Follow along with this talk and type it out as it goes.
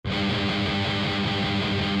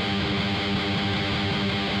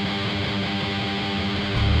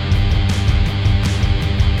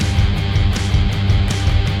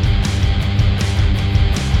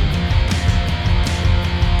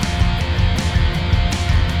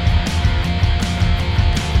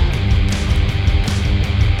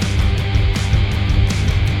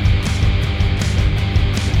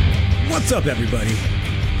What's up, everybody?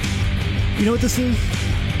 You know what this is?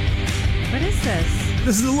 What is this?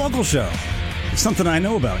 This is a local show. It's something I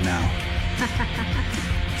know about now.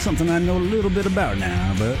 Something I know a little bit about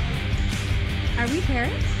now, but... Are we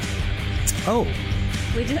parents? Oh.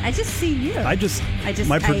 I just see you.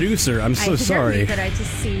 My producer, I'm so sorry. You, but I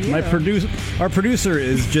just see you. Our producer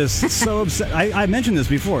is just so upset. I mentioned this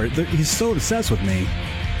before. He's so obsessed with me.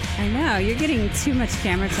 I know. You're getting too much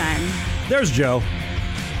camera time. There's Joe.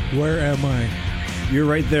 Where am I? You're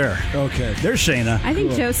right there. Okay. There's Shayna. I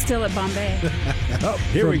think Joe's still at Bombay. Oh,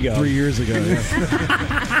 here we go. 3 years ago,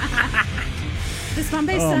 yeah. Does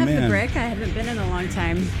Bombay still have the brick? I haven't been in a long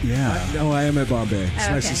time. Yeah. No, I am at Bombay. It's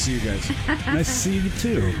nice to see you guys. Nice to see you,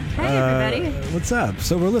 too. Hi, everybody. What's up?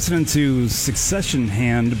 So we're listening to Succession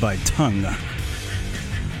Hand by Tongue.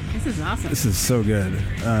 This is awesome. This is so good.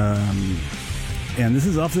 And this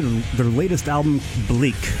is off their latest album,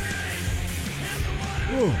 Bleak.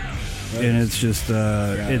 Ooh. And it's just,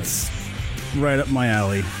 it's right up my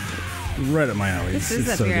alley. Right up my alley. This is it's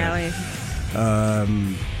up so your good.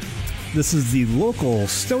 alley. This is the local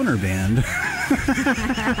stoner band.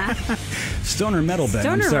 Stoner metal band.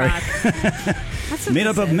 Stoner I'm sorry. rock. That's what Made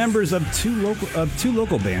up this of is. members of two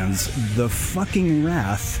local bands, The Fucking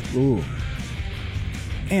Wrath. Ooh.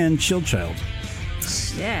 And Chill Child.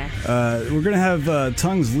 Yeah. We're going to have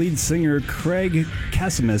Tongue's lead singer, Craig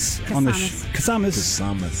Casamis, on the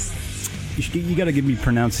Casamis. You got to give me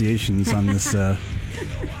pronunciations on this. Did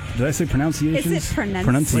I say pronunciations? Is it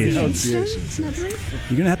pronunciations?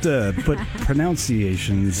 You're going to have to put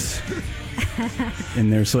pronunciations in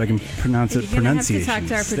there so I can pronounce it. You're going to have to talk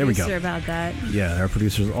to our There we go. producer about that. Yeah, our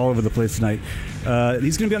producer's all over the place tonight.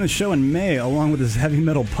 He's going to be on the show in May along with his heavy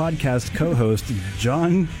metal podcast co-host,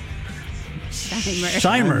 John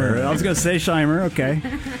Scheimer. I was going to say Scheimer. Okay.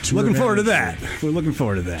 Looking forward to that. We're looking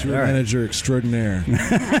forward to that. Tour manager extraordinaire.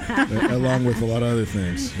 Along with a lot of other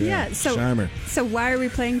things. Yeah, so Scheimer. So why are we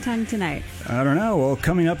playing Tongue tonight? I don't know. Well,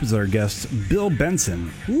 coming up is our guest, Bill Bensen,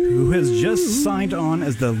 who has just signed on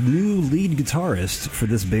as the new lead guitarist for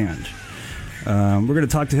this band. We're going to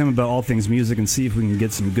talk to him about all things music and see if we can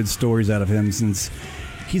get some good stories out of him since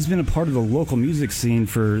he's been a part of the local music scene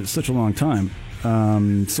for such a long time.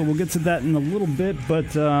 So we'll get to that in a little bit,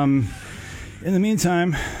 but in the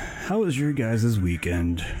meantime, how was your guys'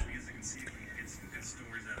 weekend?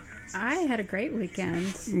 I had a great weekend.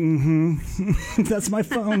 Mm-hmm. That's my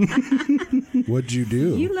phone. What'd you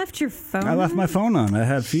do? You left your phone? I left my phone on. I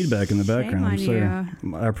had feedback in the background. Shame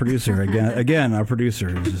on Our producer, again, our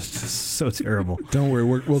producer is just so terrible. Don't worry,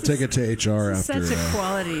 we'll take it to HR after. Such a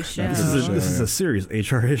quality show. This is a serious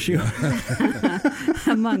HR issue.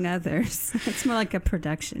 Among others. It's more like a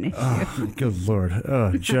production issue. Oh, good Lord.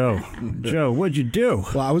 Oh, Joe, what'd you do?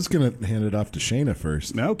 Well, I was going to hand it off to Shayna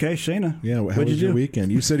first. Okay, Shayna. Yeah, how what'd was you your do?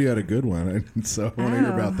 weekend? You said you had a good one, so I want to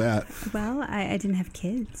hear about that. Well, I didn't have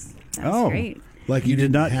kids. That was great. Like you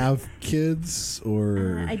did not have kids,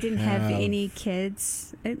 or I didn't have any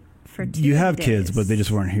kids for 2 You have days. kids, but they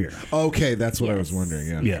just weren't here. Okay, that's what I was wondering.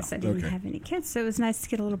 Yeah. Yes, I didn't have any kids, so it was nice to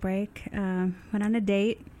get a little break. Went on a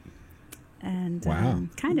date, and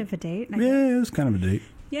kind of a date. Yeah, it was kind of a date.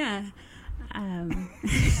 Yeah.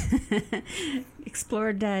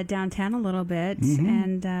 Explored downtown a little bit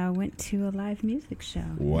and went to a live music show.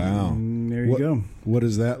 Wow. There you go. What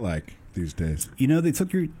is that like these days? You know, they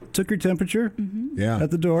took your temperature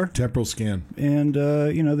at the door. Temporal scan. And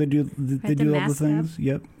they do all the things.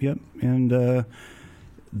 Yep. And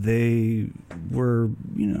they were,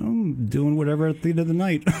 doing whatever at the end of the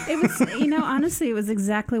night. It was, honestly, it was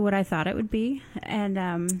exactly what I thought it would be.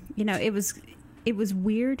 And it was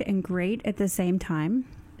weird and great at the same time.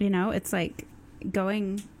 It's like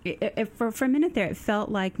going for a minute there, it felt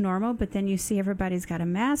like normal, but then you see everybody's got a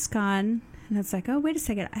mask on, and it's like, oh, wait a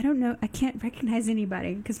second, I don't know, I can't recognize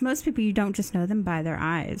anybody, because most people, you don't just know them by their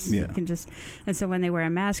eyes. Yeah. You can and so when they wear a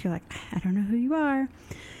mask, you're like, I don't know who you are.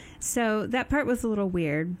 So that part was a little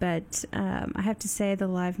weird, but I have to say the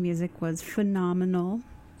live music was phenomenal.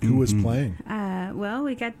 Who was playing? Well,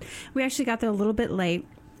 we actually got there a little bit late.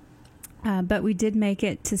 But we did make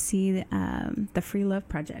it to see the Free Love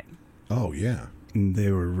Project. Oh, yeah.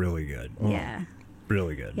 They were really good. Oh, yeah.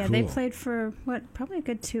 Really good. Yeah, cool. They played for, probably a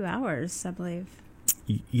good 2 hours, I believe.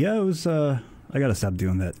 Yeah, it was, I got to stop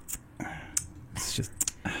doing that. It's just...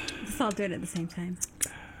 Let's all do it at the same time.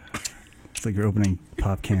 It's like you're opening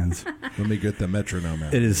pop cans. Let me get the metronome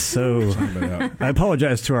out. It is so... I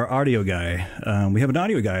apologize to our audio guy. We have an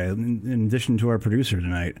audio guy in addition to our producer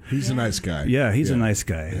tonight. He's a nice guy. Yeah, he's a nice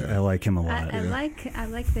guy. Yeah. I like him a lot. I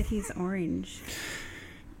like that he's orange.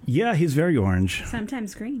 Yeah, he's very orange.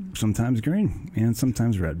 Sometimes green. Sometimes green and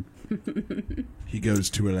sometimes red. He goes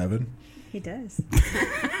to 11. He does.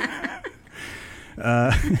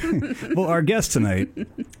 Well, our guest tonight.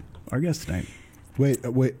 Wait.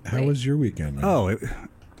 How was your weekend, man? Oh, it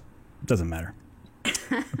doesn't matter.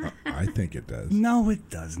 I think it does. No, it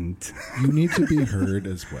doesn't. You need to be heard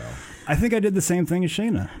as well. I think I did the same thing as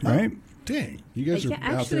Shayna, right? Dang, you guys are out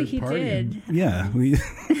there Actually, he partying. did. Yeah. We.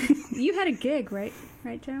 You had a gig, right?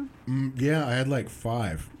 Right, Joe? Yeah, I had like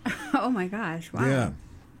 5. Oh my gosh! Wow. Yeah.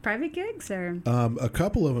 Private gigs or? A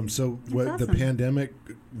couple of them. So what the awesome. pandemic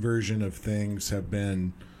version of things have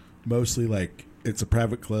been mostly like it's a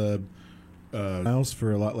private club, miles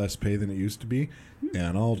for a lot less pay than it used to be,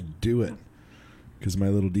 and I'll do it because my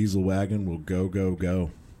little diesel wagon will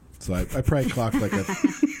go. So I probably clocked like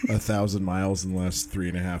 1,000 miles in the last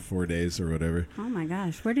 3.5-4 days or whatever. Oh my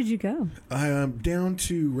gosh! Where did you go? I'm down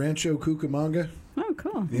to Rancho Cucamonga. Oh,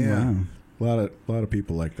 cool. Yeah. Wow. A lot of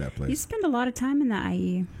people like that place. You spend a lot of time in the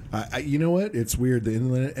IE. You know what? It's weird. The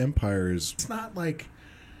Inland Empire is. It's not like,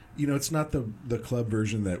 it's not the club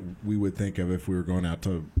version that we would think of if we were going out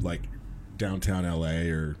to like downtown LA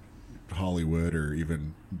or Hollywood or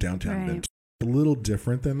even downtown. Right. Benton. A little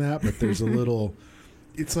different than that, but there's a little.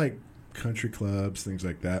 It's like country clubs, things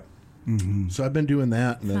like that. Mm-hmm. So I've been doing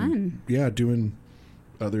that, and Fun. then doing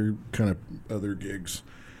other gigs.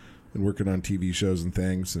 And working on TV shows and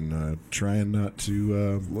things, and trying not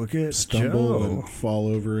to Look at stumble Joe. and fall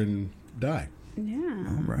over and die. Yeah.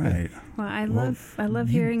 All right. Well, I love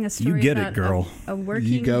hearing a story. you get it, about girl. A working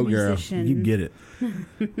You go, girl. musician. You get it.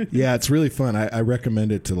 Yeah, it's really fun. I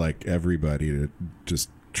recommend it to like everybody to just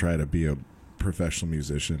try to be a professional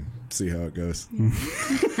musician. See how it goes.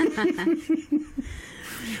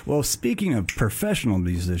 Well, speaking of professional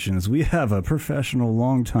musicians, we have a professional,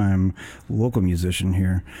 longtime local musician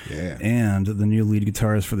here. Yeah. And the new lead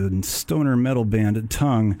guitarist for the stoner metal band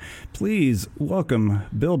Tongue. Please welcome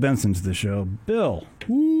Bill Bensen to the show. Bill,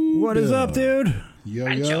 what is up, dude? Yo.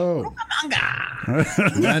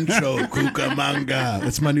 Rancho Cucamonga.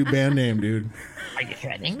 That's my new band name, dude. Are you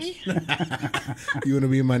threatening me? You want to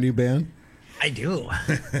be in my new band? I do.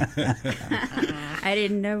 I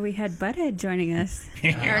didn't know we had Butthead joining us.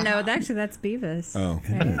 Or no, actually that's Beavis. Oh.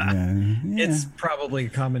 Yeah. It's probably a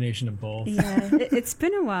combination of both. Yeah, it's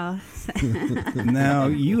been a while. Now,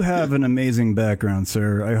 you have an amazing background,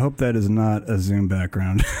 sir. I hope that is not a Zoom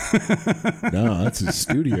background. No, that's a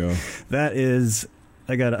studio. That is...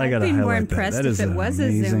 I gotta I'd be highlight more that. impressed That if is it an was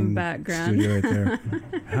a Zoom amazing background. studio right there.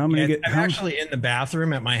 How many? I'm actually in the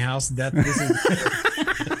bathroom at my house. This is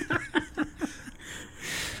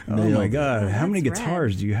Oh my God! Oh, How many that's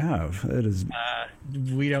guitars do you have? That is.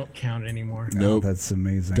 we don't count anymore. Nope. That's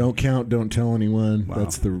amazing. Don't count, don't tell anyone. Wow.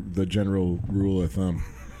 That's the general rule of thumb.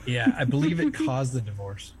 Yeah, I believe it caused the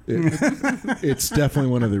divorce. It's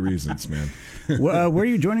definitely one of the reasons, man. Where are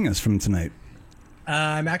you joining us from tonight?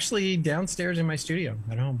 I'm actually downstairs in my studio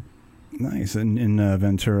at home. Nice, in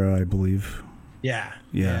Ventura, I believe. Yeah.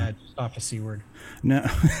 Yeah. Just off of Seaward. No.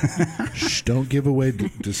 Shh, don't give away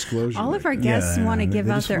disclosure. All of our like guests Yeah, want to they give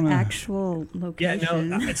out just their wanna- actual Yeah, location.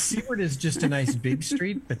 no, Seaward is just a nice big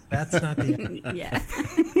street, but that's not the. Yeah.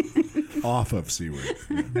 that. Off of Seaward.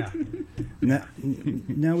 Yeah.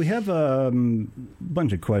 Now we have a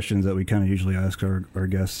bunch of questions that we kind of usually ask our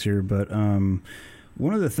guests here, but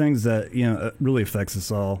one of the things that really affects us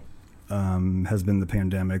all has been the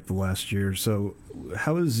pandemic the last year. So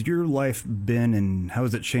how has your life been, and how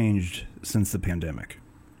has it changed since the pandemic?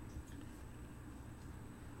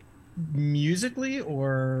 Musically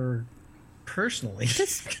or personally?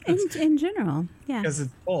 Just in general. Yeah. Because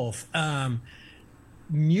it's both.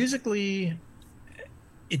 Musically,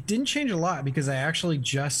 it didn't change a lot because I actually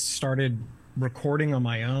just started recording on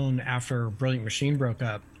my own after Brilliant Machine broke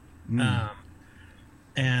up.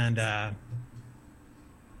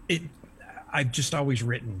 I've just always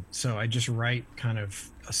written. So I just write kind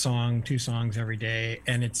of a song, 2 songs every day.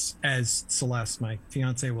 And it's, as Celeste, my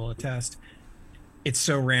fiance, will attest, it's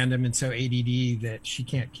so random and so ADD that she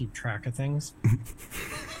can't keep track of things.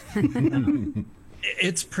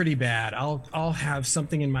 It's pretty bad. I'll have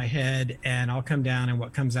something in my head and I'll come down and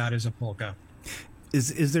what comes out is a polka.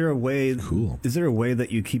 Is there a way? Cool. Is there a way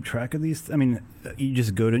that you keep track of these? I mean, you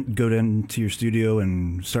just go into your studio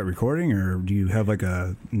and start recording, or do you have like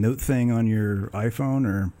a note thing on your iPhone?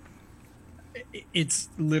 Or It's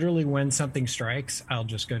literally when something strikes, I'll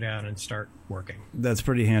just go down and start working. that's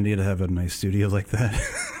pretty handy to have a nice studio like that.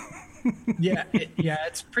 Yeah,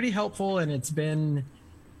 it's pretty helpful, and it's been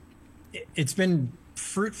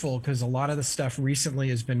fruitful because a lot of the stuff recently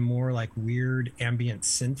has been more like weird ambient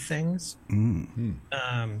synth things.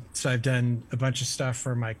 So I've done a bunch of stuff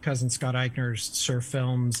for my cousin Scott Eichner's surf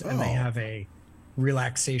films, and they have a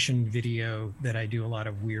relaxation video that I do a lot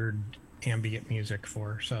of weird ambient music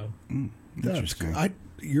for. So Interesting.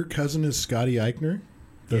 Your cousin is Scotty Eichner,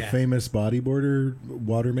 the Yeah. famous bodyboarder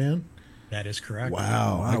waterman. that is correct.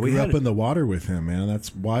 Wow, I we grew had up it- in the water with him, man.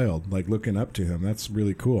 That's wild. Like looking up to him. That's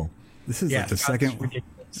really cool. This is Yeah, like the Scott's second. ridiculous.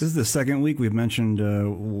 This is the second week we've mentioned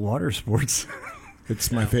water sports. It's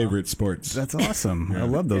my favorite sports. That's awesome. I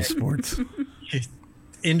love those sports.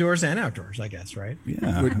 Indoors and outdoors, I guess, right?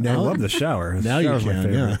 Yeah, Wait, now- I love the shower. The Now you shower's my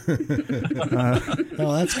can, favorite. yeah.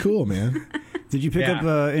 Oh, that's cool, man. Did you pick Yeah.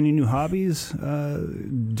 up any new hobbies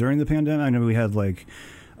during the pandemic? I know we had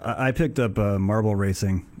I picked up marble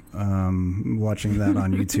racing, watching that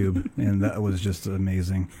on YouTube, and that was just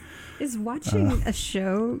amazing. Is watching a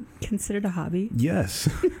show considered a hobby? Yes,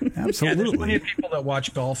 Yeah, there's plenty absolutely. of people that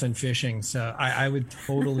watch golf and fishing, so I would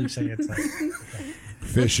totally say it's like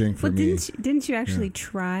Fishing for Well, me. didn't you actually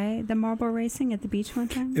try the marble racing at the beach one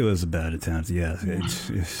time? It was a bad attempt. Yes,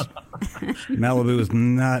 Malibu was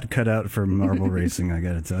not cut out for marble racing. I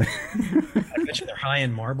got to tell you. I bet you they're high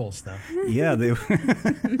in marbles though. Yeah, they.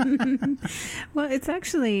 Well, it's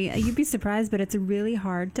actually, you'd be surprised, but it's really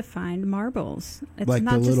hard to find marbles. It's Like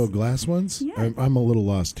not the just, little glass ones? Yeah. I'm a little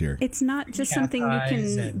lost here. It's not just something you Cat's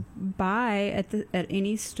eyes can buy at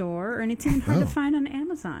any store, and it's even hard to Oh. find on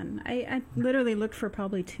Amazon. I literally looked for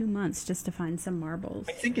probably 2 months just to find some marbles.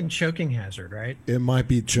 I'm thinking choking hazard, right? It might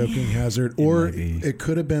be choking hazard, or might be. it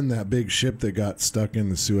could have been that big ship that got stuck in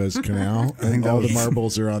the Suez Canal. I think that all was- the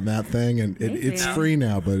marbles are on that thing, and it's Maybe. free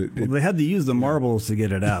now. But Well, they had to use the marbles to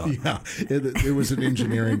get it out. it was an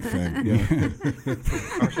engineering thing. Yeah.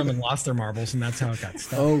 Or someone lost their marbles and that's how it got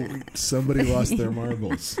stuck. Oh, somebody lost their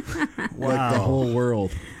marbles. Like Wow. the whole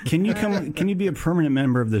world. Can you come? Can you be a permanent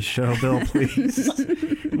member of the show, Bill? Please.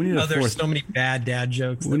 We need Oh, a there's fourth. so many bad dad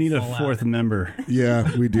jokes. We that need a fall out. fourth member.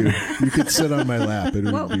 Yeah, we do. You could sit on my lap. It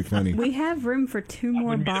would be funny. We have room for 2 more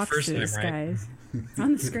wouldn't be the first boxes, time, right? guys.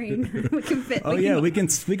 On the screen, we can fit. Oh yeah, we can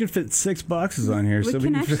fit 6 boxes on here. We so can we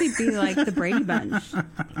can actually be like the Brady Bunch.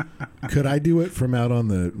 Could I do it from out on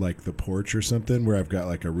the porch or something where I've got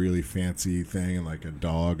like a really fancy thing and like a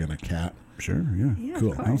dog and a cat? Sure. Yeah. Yeah,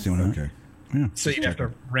 Cool. Of I don't see course. why not. Okay. So you'd have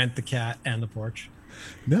to rent the cat and the porch.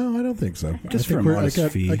 No, I don't think so. Just I think for a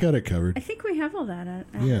modest fee. I got it covered. I think we have all that at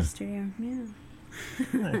Yeah. the studio.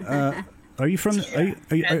 Yeah. Are you from?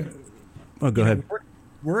 Oh, go ahead.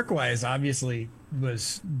 Work-wise, obviously,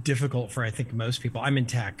 was difficult for I think most people. I'm in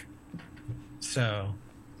tech, so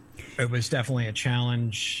it was definitely a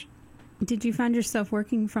challenge. Did you find yourself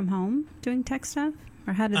working from home doing tech stuff?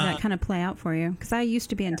 Or how did that kind of play out for you? Because I used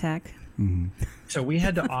to be in tech. So we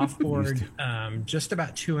had to offboard just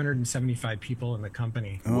about 275 people in the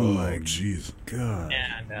company, Oh my jeez. god.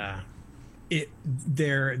 and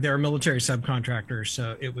they're military subcontractors,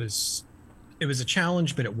 so it was a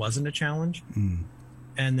challenge, but it wasn't a challenge.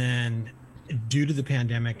 And then due to the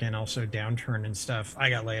pandemic and also downturn and stuff, I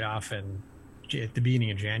got laid off at the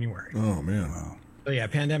beginning of January. Oh man. Wow. So yeah,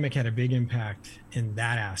 pandemic had a big impact in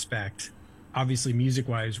that aspect. Obviously,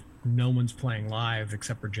 music-wise, no one's playing live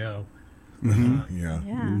except for Joe. Yeah. Yeah,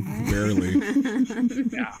 right. Barely.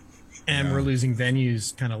 Yeah, and we're losing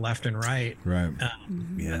venues kind of left and right Right.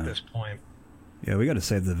 Yeah. at this point. Yeah, we got to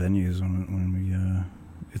save the venues when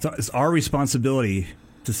we. It's our responsibility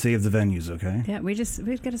to save the venues. Okay. Yeah,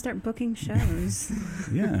 we've got to start booking shows.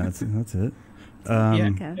 Yeah, that's it. Yeah,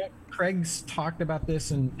 Okay. yeah, Craig's talked about this,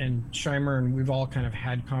 and Scheimer, and we've all kind of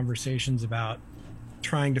had conversations about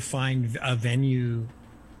trying to find a venue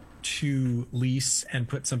to lease and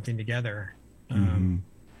put something together.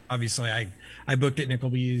 Obviously, I booked at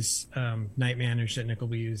Nickleby's, night managed at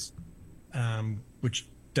Nickleby's, which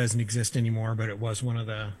doesn't exist anymore, but it was one of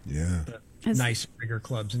the Yeah. nice bigger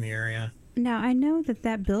clubs in the area. Now, I know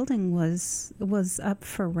that building was up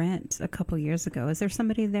for rent a couple years ago. Is there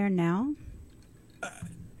somebody there now?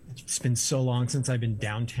 It's been so long since I've been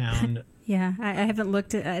downtown. Yeah, I haven't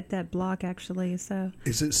looked at that block actually, so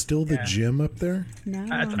Is it still the Yeah. gym up there? no.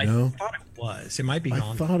 I No. thought it was. It might be I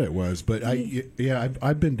gone. thought it was, but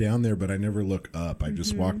I've been down there, but I never look up. I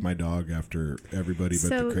just walk my dog after everybody but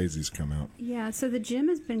So- the crazies come out. Yeah, so the gym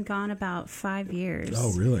has been gone about 5 years.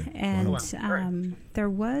 Oh, really? And Wow. there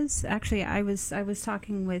was actually I was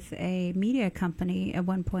talking with a media company at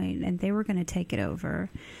one point, and they were going to take it over.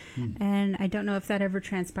 And I don't know if that ever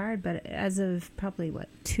transpired, but as of probably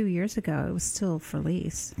 2 years ago, it was still for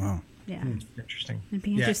lease. Wow. Yeah, Interesting. it'd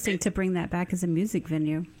be Yeah, interesting to bring that back as a music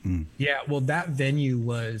venue. Yeah, well, that venue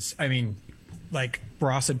was, I mean, like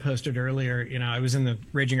Ross had posted earlier, I was in the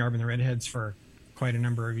Raging Arb and the Redheads for quite a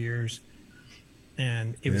number of years.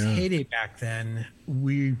 And it was Yeah. heyday back then.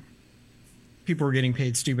 People were getting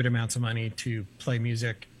paid stupid amounts of money to play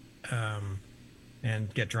music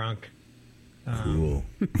and get drunk. Cool.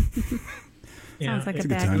 Sounds like a good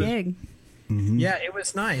bad time. gig. Yeah, it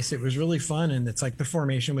was nice. It was really fun, and it's like the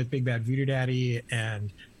formation with Big Bad Voodoo Daddy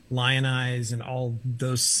and Lion Eyes and all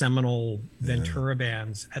those seminal Ventura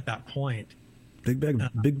bands at that point. Big Bad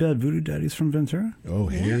Voodoo Daddy's from Ventura? Oh,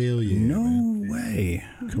 hell yeah. No man. way.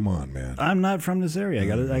 Come on, man. I'm not from this area. I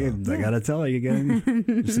gotta tell you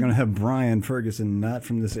again. Just gonna have Brian Ferguson, not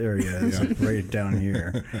from this area. It's like right down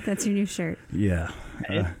here. That's your new shirt. Yeah.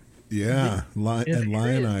 Yeah. And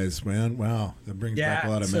Lion is. Eyes, man. Wow. That brings back a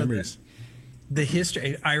lot of memories. The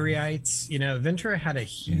history, Irieites, Ventura had a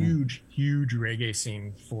huge reggae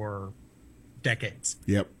scene for decades.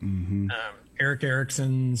 Yep. Eric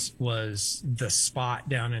Erickson's was the spot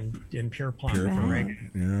down in Pierpont for reggae.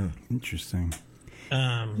 Yeah. Interesting.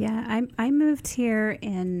 Yeah, I moved here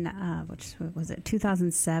in what was it,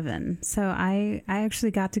 2007. So I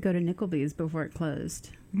actually got to go to Nickleby's before it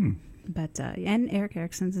closed. But and Eric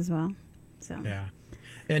Erickson's as well. So Yeah,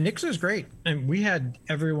 Nick's was great, and we had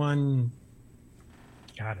everyone.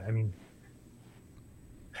 God, I mean,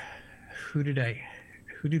 who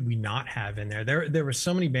did we not have in there? There were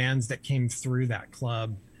so many bands that came through that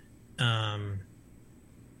club, and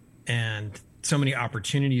so many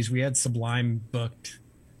opportunities. We had Sublime booked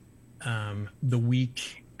the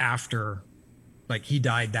week after, like he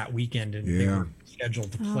died that weekend, and they were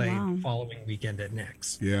scheduled to play the following weekend at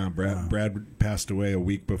Nick's. Yeah. Brad passed away a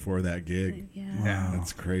week before that gig. Yeah. Wow.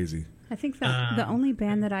 That's crazy. I think the only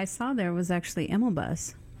band that I saw there was actually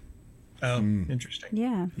Immelbus. Oh, interesting.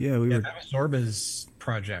 Yeah. Yeah, That was Zorba's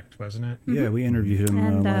project, wasn't it? Yeah, we interviewed him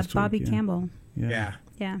And last Bobby week. Campbell. Yeah.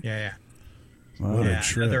 Yeah. Wow. What a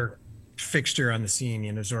trip. Another fixture on the scene.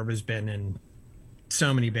 Zorba's been in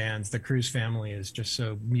so many bands. The Cruz family is just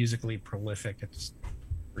so musically prolific. It's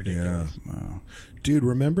ridiculous. Yeah. Wow. Dude,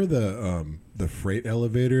 remember the freight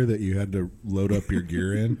elevator that you had to load up your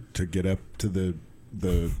gear in to get up to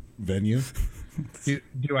the venue?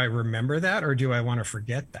 Do I remember that, or do I want to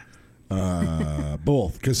forget that?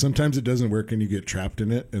 Both, because sometimes it doesn't work and you get trapped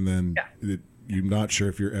in it, and then Yeah. you're not sure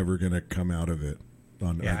if you're ever going to come out of it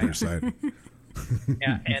on the other side.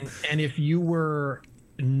 Yeah, and if you were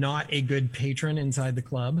not a good patron inside the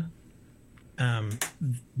club,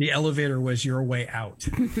 the elevator was your way out.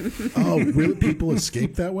 Oh, really? People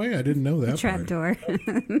escape that way? I didn't know that. Trap door.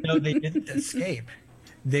 No, they didn't escape.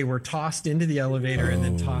 They were tossed into the elevator and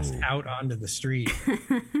then tossed out onto the street.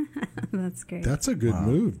 That's great. That's a good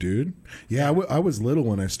move, dude. Yeah, I was little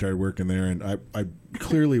when I started working there, and I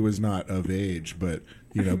clearly was not of age, but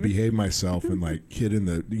behaved myself and like hid in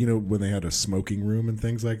the when they had a smoking room and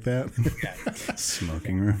things like that.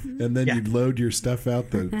 Smoking room. And then you'd load your stuff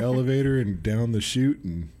out the elevator and down the chute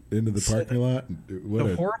and into the parking lot.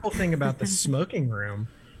 The horrible thing about the smoking room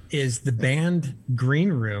is the band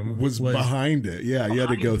green room was behind it. Yeah, you had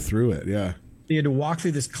to go through it. Yeah. You had to walk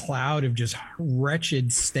through this cloud of just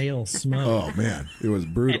wretched, stale smoke. Oh man, it was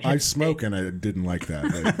brutal. I smoke and I didn't like that.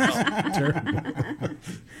 Terrible.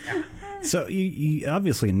 So you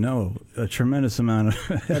obviously know a tremendous amount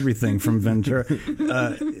of everything from Ventura.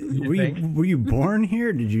 Were you born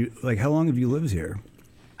here? Did you how long have you lived here?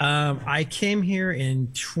 I came here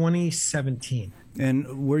in 2017.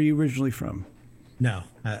 And where are you originally from? No,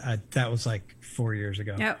 that was like 4 years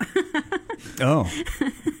ago. Yep. Oh,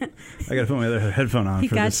 I got to put my other headphone on. He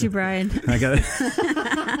for got this. you, Brian. I got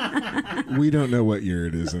it. We don't know what year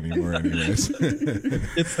it is anymore, anyways.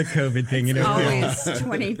 It's the COVID thing, Always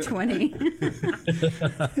 2020.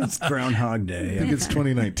 It's Groundhog Day. I think it's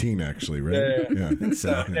 2019, actually, right? Yeah. I think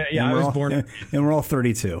so. Yeah, And I we're was all- born- and we're all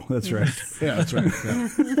 32. That's right. Yeah, that's right.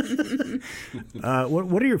 Yeah.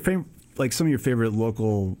 What are your favorite, some of your favorite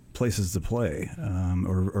local places to play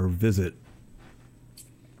or visit?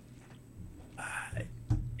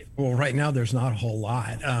 Well, right now there's not a whole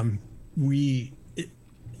lot.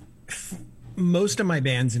 Most of my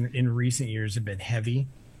bands in recent years have been heavy.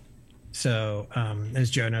 So,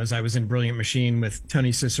 as Joe knows, I was in Brilliant Machine with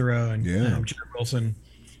Tony Cicero and Jared Wilson,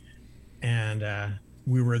 and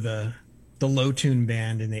we were the low tune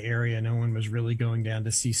band in the area. No one was really going down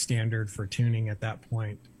to C standard for tuning at that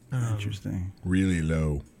point. Interesting. Really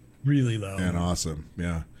low Really low. and awesome.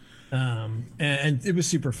 Yeah. And it was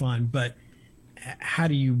super fun. But how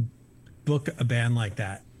do you book a band like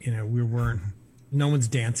that? No one's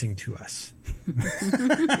dancing to us.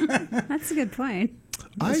 That's a good point.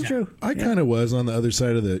 I kind of was on the other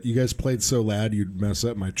side of you guys played so loud you'd mess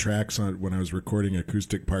up my tracks when I was recording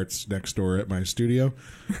acoustic parts next door at my studio.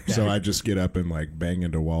 So I just get up and bang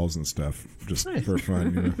into walls and stuff just for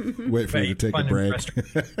fun. Wait for you to take a break.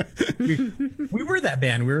 We were that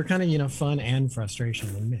band. We were kind of fun and frustration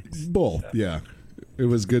in mix. Both, yeah. It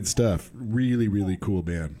was good stuff. Really, really cool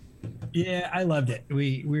band. Yeah, I loved it.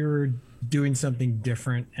 We were doing something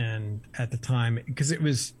different, and at the time, because it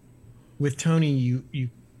was with Tony, you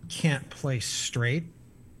can't play straight.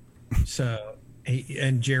 So,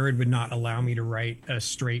 and Jared would not allow me to write a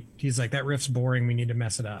straight. He's like, that riff's boring. We need to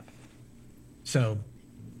mess it up. So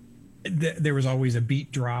there was always a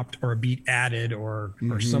beat dropped or a beat added or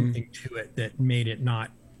something to it that made it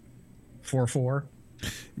not 4/4.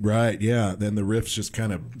 Right, yeah. Then the riffs just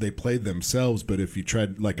kind of, they played themselves, but if you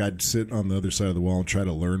tried, like I'd sit on the other side of the wall and try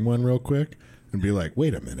to learn one real quick and be like,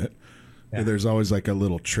 wait a minute. Yeah. There's always like a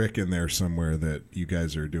little trick in there somewhere that you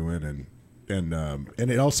guys are doing, and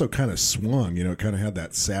it also kind of swung, it kind of had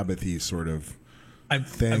that Sabbath-y sort of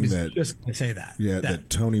thing. I was just going to say that. Yeah, that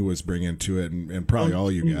Tony was bringing to it, and probably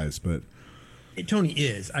all you guys, but... Tony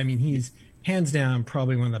is. I mean, he's hands down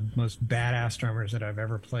probably one of the most badass drummers that I've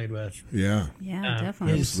ever played with. Yeah. Yeah,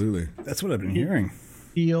 definitely. Absolutely. That's what I've been hearing.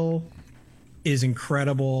 Feel is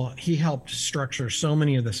incredible. He helped structure so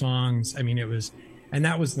many of the songs. I mean, and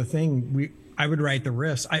that was the thing. I would write the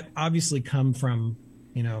riffs. I obviously come from,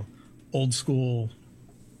 old school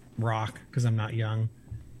rock because I'm not young.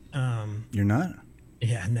 You're not?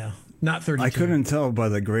 Yeah, no. Not 32. I couldn't tell by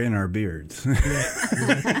the gray in our beards.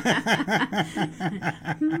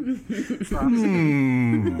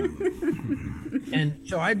 And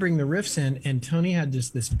so I bring the riffs in, and Tony had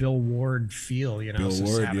just this Bill Ward feel, Bill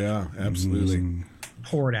Ward, yeah, absolutely.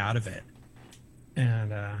 Poured out of it.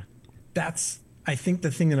 And that's, I think,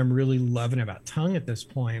 the thing that I'm really loving about Tongue at this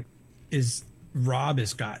point is Rob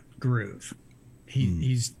has got groove.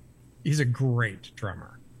 He's a great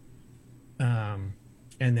drummer.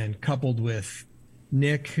 And then coupled with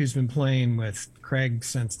Nick, who's been playing with Craig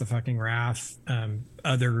since the fucking Wrath,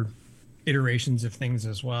 other iterations of things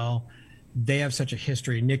as well. They have such a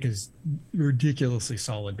history. Nick is ridiculously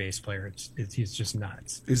solid bass player. He's just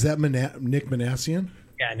nuts. Is that Nick Manassian?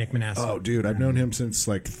 Yeah, Nick Manassian. Oh, dude, I've known him since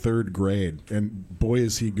like third grade, and boy,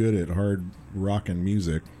 is he good at hard rock and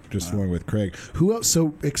music. Just along with Craig. Who else?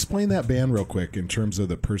 So explain that band real quick in terms of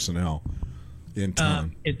the personnel. In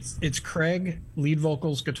town. It's Craig, lead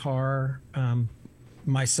vocals, guitar,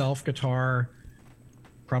 myself, guitar,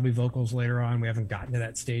 probably vocals later on. We haven't gotten to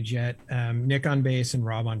that stage yet. Nick on bass and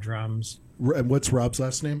Rob on drums. And what's Rob's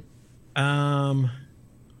last name?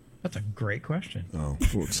 That's a great question. Oh,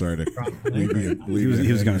 well, sorry to He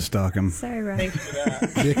was going to stalk him. Sorry, Rob. Thanks for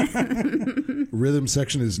that. Rhythm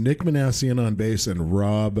section is Nick Manassian on bass and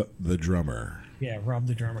Rob the drummer. Yeah, Rob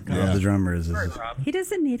the drummer. Yeah. Rob the drummer is. Sorry, Rob. He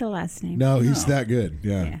doesn't need a last name. No, he's that good.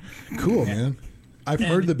 Yeah. Cool, man. I've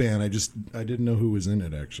heard the band. I didn't know who was in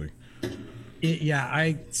it actually.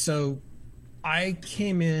 I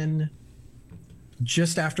came in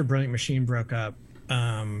just after Brilliant Machine broke up.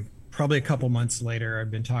 Probably a couple months later, I've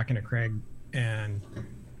been talking to Craig, and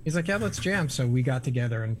he's like, "Yeah, let's jam." So we got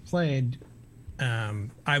together and played.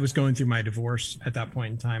 I was going through my divorce at that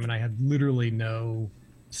point in time, and I had literally no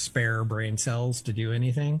spare brain cells to do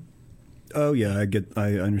anything. Oh yeah,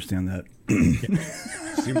 I understand that.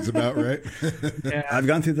 Seems about right. Yeah. I've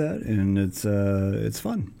gone through that, and it's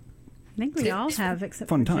fun. I think we all have, except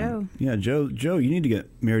Fun for time. Joe. Yeah, Joe, you need to get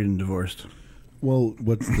married and divorced. Well,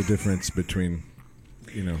 what's the difference between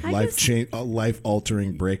life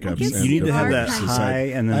altering breakups? guess and You need to have are that kind of- high,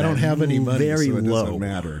 and then I don't that have any money, very so it low. doesn't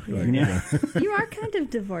matter. Yeah. Like, Yeah. You are kind of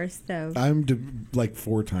divorced, though. I'm like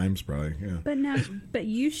 4 times probably. Yeah. But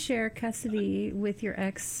you share custody with your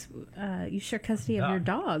ex. You share custody of your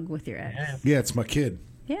dog with your ex. Yeah. Yeah, it's my kid.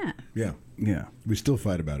 Yeah. Yeah. Yeah. We still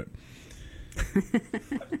fight about it.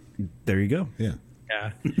 There you go. Yeah.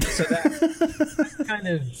 Yeah. So that kind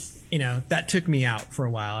of, that took me out for a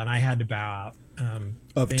while, and I had to bow out.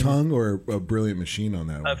 Of Tongue or a Brilliant Machine on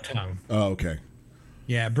that one? Of Tongue. Oh, okay.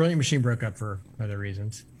 Yeah, Brilliant Machine broke up for other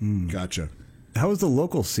reasons. Gotcha. How has the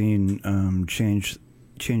local scene changed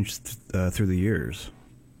through the years?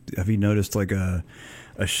 Have you noticed like a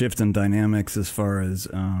shift in dynamics as far as,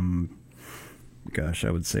 I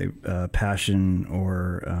would say passion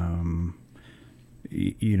or,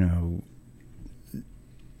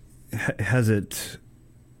 has it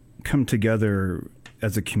come together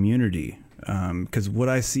as a community? Because what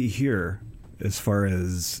I see here, as far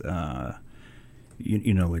as like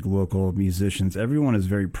local musicians, everyone is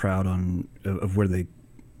very proud of where they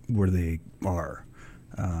are.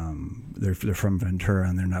 They're from Ventura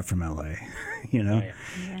and they're not from LA. Yeah.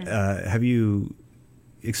 Have you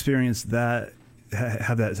experienced that?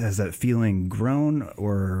 Has that feeling grown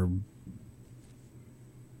or?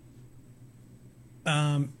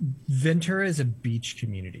 Ventura is a beach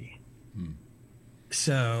community.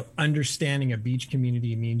 So understanding a beach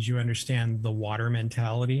community means you understand the water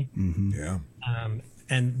mentality. Yeah.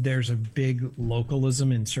 and there's a big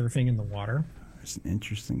localism in surfing in the water. It's an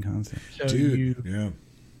interesting concept. So Dude,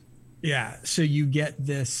 yeah. So you get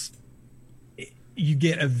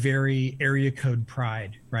a very area code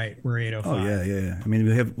pride, right? We're 805. Oh yeah. I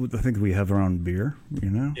mean, I think we have our own beer, you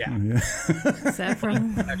know? Yeah. Is that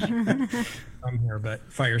from? I'm here, but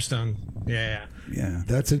Firestone. Yeah.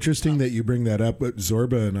 That's interesting that you bring that up. But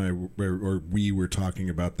Zorba and I, we were talking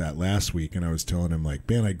about that last week, and I was telling him, like,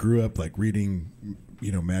 man, I grew up like reading,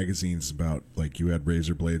 magazines about like you had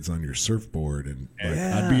razor blades on your surfboard, and like,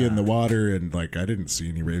 I'd be in the water and like I didn't see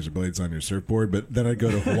any razor blades on your surfboard, but then I'd go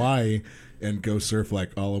to Hawaii and go surf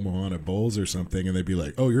like Ala Moana Bowls or something, and they'd be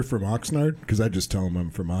like, "Oh, you're from Oxnard?" Because I just tell them I'm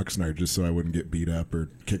from Oxnard just so I wouldn't get beat up or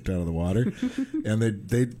kicked out of the water, and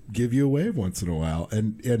they'd give you a wave once in a while.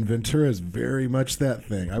 And Ventura is very much that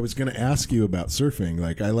thing. I was going to ask you about surfing.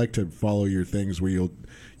 Like, I like to follow your things where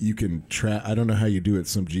you can track. I don't know how you do it.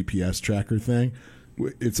 Some GPS tracker thing.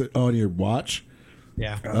 It's on your watch.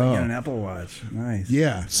 Yeah. Oh, you got an Apple Watch. Nice.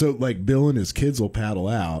 Yeah. So like Bill and his kids will paddle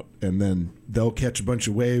out, and then they'll catch a bunch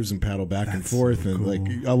of waves and paddle back and forth. So and cool. like,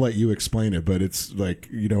 I'll let you explain it, but it's like,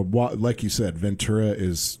 like you said, Ventura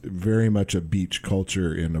is very much a beach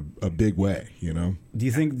culture in a big way. Do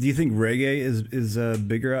you think reggae is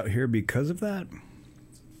bigger out here because of that?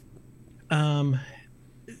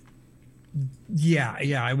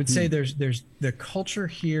 Yeah. I would say there's the culture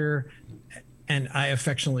here, and I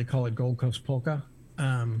affectionately call it Gold Coast polka.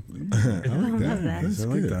 I like that. that. That's I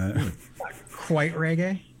like good. that. Not quite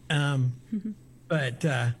reggae, but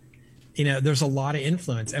there's a lot of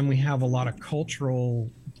influence, and we have a lot of cultural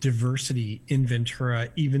diversity in Ventura,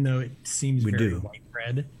 even though it seems We very do. white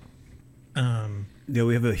bread. Yeah,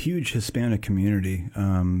 we have a huge Hispanic community.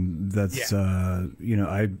 That's I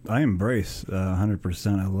embrace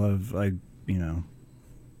 100%.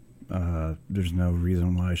 There's no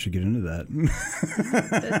reason why I should get into that.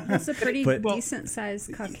 That's a pretty But- decent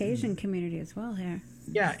sized Caucasian community as well here.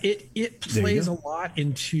 Yeah, it There plays you a go. lot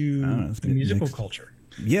into it's the good musical mix. culture.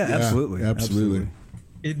 Yeah, absolutely.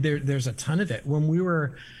 There's a ton of it.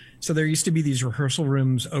 So there used to be these rehearsal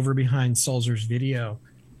rooms over behind Sulzer's Video,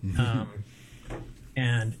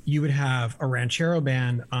 and you would have a ranchero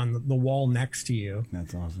band on the wall next to you.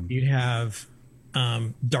 That's awesome. You'd have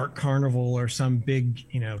Dark Carnival or some big,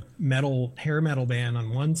 hair metal band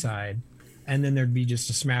on one side, and then there'd be just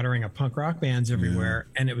a smattering of punk rock bands everywhere.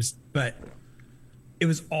 And it was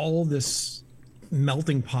all this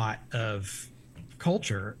melting pot of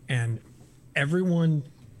culture, and everyone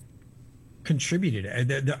contributed.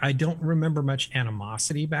 I don't remember much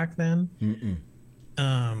animosity back then.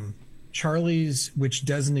 Charlie's, which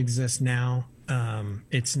doesn't exist now,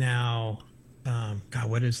 it's now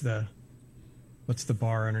what's the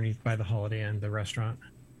bar underneath by the Holiday Inn, the restaurant?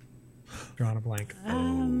 Drawing a blank.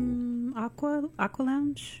 Aqua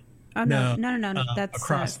Lounge. Oh No. no. That's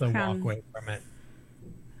across the Crown. walkway from it.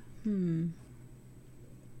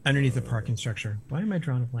 Underneath the parking structure. Why am I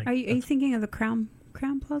drawing a blank? Are you thinking of the Crown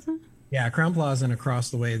Plaza? Yeah, Crown Plaza, and across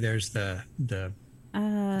the way there's the The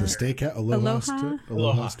steakhouse, Aloha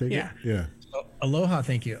Aloha? Steakhouse. Yeah. Aloha.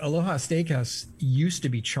 Thank you. Aloha Steakhouse used to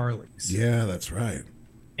be Charlie's. Yeah, that's right.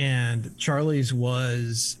 And Charlie's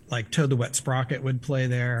was like Toad the Wet Sprocket would play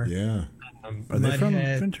there. Yeah. Are they from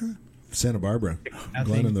Mudhead. Ventura? Santa Barbara. I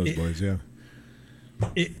Glenn and think those boys, yeah.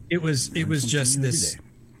 It was just something this every day.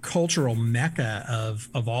 cultural mecca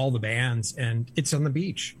of all the bands, and it's on the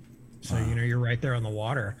beach, so you're right there on the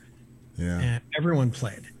water, Yeah. and everyone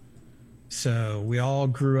played. So we all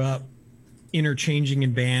grew up interchanging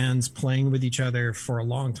in bands, playing with each other for a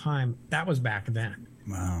long time. That was back then.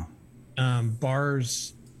 Wow.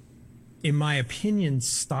 Bars, in my opinion,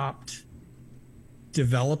 stopped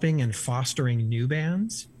developing and fostering new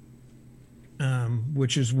bands,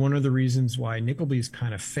 which is one of the reasons why Nickleby's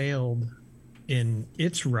kind of failed in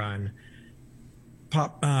its run.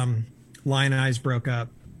 Lion Eyes broke up.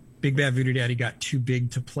 Big Bad Voodoo Daddy got too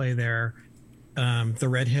big to play there. The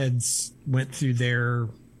Redheads went through their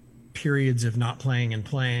periods of not playing and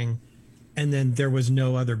playing. And then there was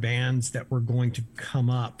no other bands that were going to come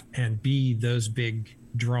up and be those big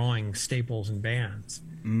drawing staples and bands.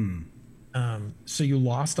 So you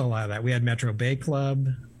lost a lot of that. We had Metro Bay Club,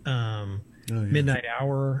 Midnight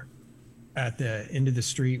Hour at the end of the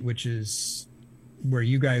street, which is where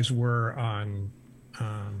you guys were on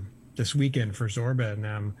this weekend for Zorba and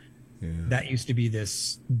them. Yeah. That used to be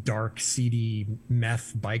this dark, seedy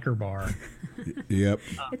meth biker bar. Yep.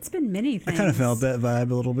 It's been many I things. kind of felt that vibe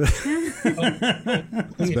a little bit.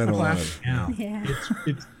 It's been a while. Now. Yeah.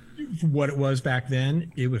 It's what it was back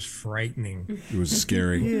then. It was frightening, It was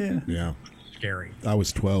scary. Yeah. Yeah. scary. I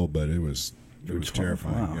was 12, but it was It was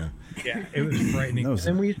terrifying. Wow. Yeah. It was frightening. That was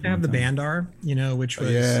And we used to have the Bandar, which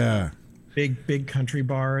was big country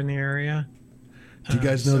bar in the area. Do you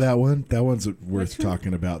guys know that one? That one's worth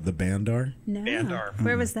talking about. The Bandar. No. Bandar.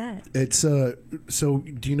 Where was that? It's So,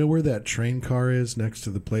 do you know where that train car is next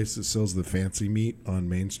to the place that sells the fancy meat on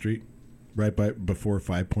Main Street, right before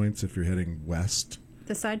 5 Points? If you're heading west.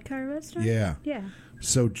 The Sidecar Restaurant. Yeah. Yeah.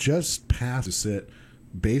 So just past it,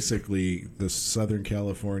 basically the Southern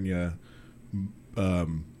California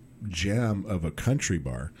gem of a country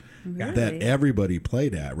bar Really? that everybody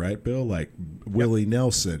played at, right, Bill? Like Willie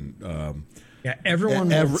Nelson. Yeah, everyone.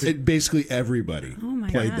 Basically everybody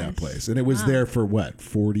played that place. And it was there for what,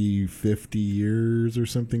 40, 50 years or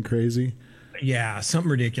something crazy? Yeah,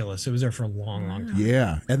 something ridiculous. It was there for a long time.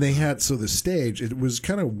 Yeah. And they had, so the stage, it was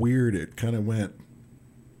kind of weird. It kind of went,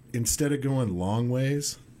 instead of going long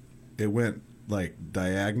ways, it went like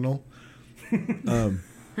diagonal.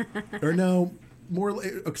 Or no, more,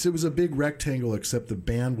 because it was a big rectangle, except the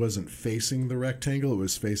band wasn't facing the rectangle. It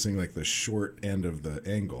was facing like the short end of the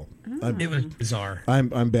angle. It was bizarre.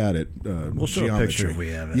 I'm bad at We'll show geometry. a picture if we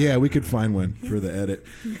have it. Yeah, we could find one for the edit.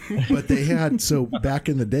 But they had, so back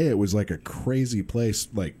in the day, it was like a crazy place,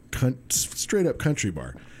 like straight up country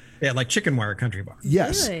bar. Yeah, like Chicken Wire Country Bar.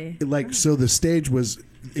 Yes. Really? Like, so the stage was,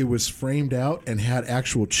 it was framed out and had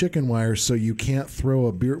actual chicken wire, so you can't throw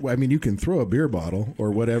a beer. I mean, you can throw a beer bottle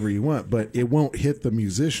or whatever you want, but it won't hit the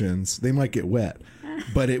musicians. They might get wet,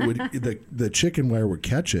 but it would, the chicken wire would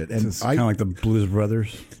catch it. And It's kind of like the Blues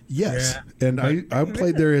Brothers. yes. Yeah. And I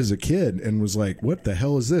played there as a kid and was like, what the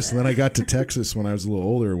hell is this? And then I got to Texas when I was a little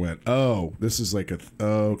older and went, oh, this is like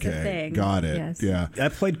okay. thing. Got it. Yes. Yeah. I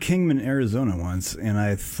played Kingman, Arizona once, and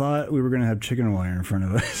I thought we were going to have chicken wire in front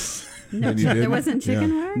of us. No, And you there didn't? wasn't chicken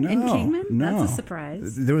Yeah. wire No, in Kingman? no. That's a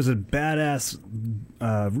surprise. There was a badass,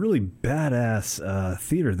 really badass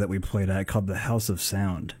theater that we played at called the House of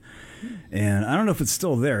Sound. And I don't know if it's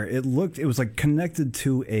still there. It was like connected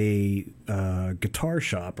to a guitar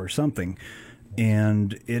shop or something.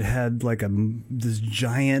 And it had like this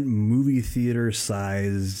giant movie theater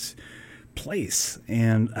sized place.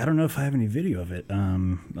 And I don't know if I have any video of it.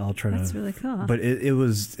 I'll try That's to. really cool. But it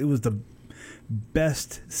was the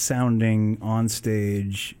best sounding on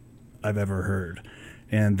stage I've ever heard.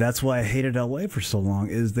 And that's why I hated LA for so long,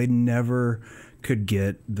 is they never could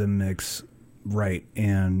get the mix right.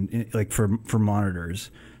 And like for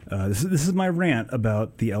monitors, this is my rant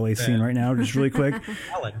about the LA scene right now, just really quick.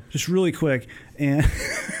 Just really quick. And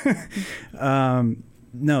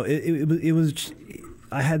no, it was,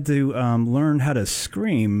 I had to learn how to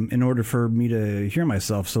scream in order for me to hear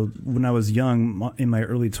myself. So when I was young, in my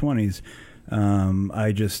early 20s,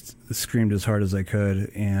 I just screamed as hard as I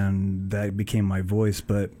could, and that became my voice.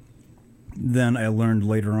 But then I learned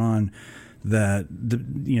later on that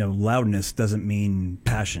loudness doesn't mean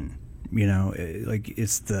passion.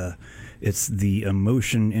 It's the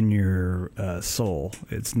emotion in your soul.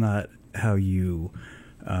 It's not how you.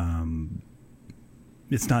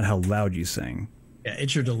 It's not how loud you sing. Yeah,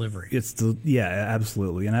 it's your delivery.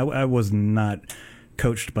 Absolutely. And I was not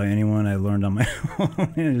coached by anyone. I learned on my own.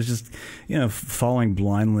 And it was just, falling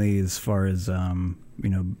blindly as far as,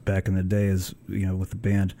 back in the day as, with the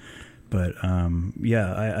band. But,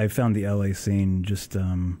 I found the LA scene just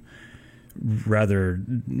rather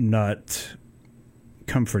not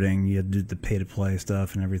comforting. You had to do the pay to play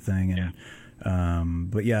stuff and everything.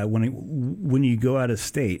 And, but yeah, when you go out of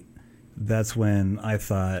state, that's when I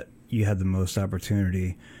thought you had the most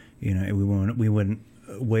opportunity. We went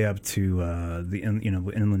way up to the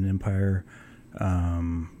Inland Empire,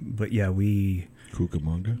 but yeah,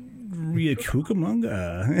 Cucamonga. Yeah,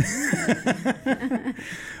 Cucamonga.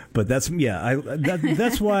 But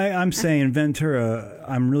that's why I'm saying Ventura.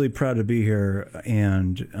 I'm really proud to be here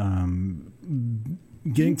and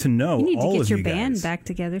getting to know you need all to of get your you band guys. back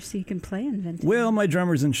together so you can play in Ventura. Well, my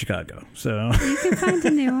drummer's in Chicago, so You can find a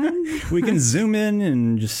new one. we can zoom in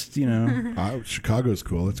and just Chicago's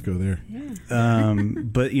cool. Let's go there.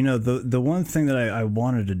 But the one thing that I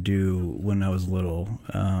wanted to do when I was little,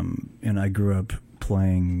 and I grew up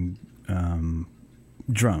playing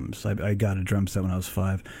drums. I got a drum set when I was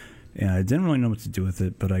 5, and I didn't really know what to do with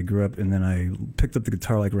it. But I grew up, and then I picked up the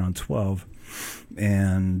guitar like around 12,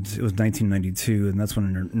 and it was 1992, and that's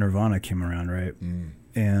when Nirvana came around, right?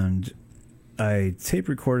 And I tape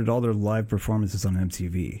recorded all their live performances on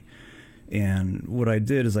MTV. And what I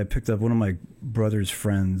did is I picked up one of my brother's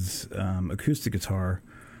friend's acoustic guitar,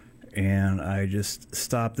 and I just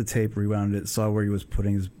stopped the tape, rewound it, saw where he was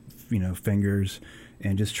putting his fingers,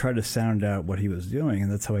 and just tried to sound out what he was doing.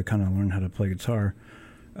 And that's how I kind of learned how to play guitar.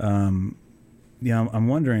 I'm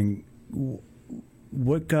wondering,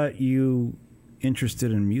 what got you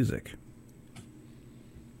interested in music?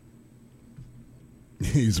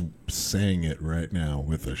 He's saying it right now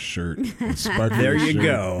with a shirt. A sparkly There you shirt.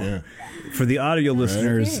 go. Yeah. For the audio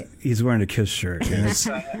listeners, he's wearing a Kiss shirt. Yes.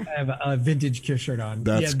 I have a vintage Kiss shirt on.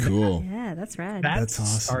 That's cool. Yeah, that's rad. That's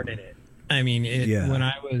awesome. Started it. I mean, when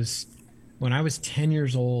I was 10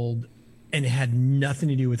 years old, and it had nothing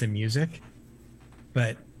to do with the music,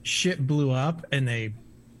 but shit blew up, and they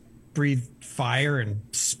breathed fire and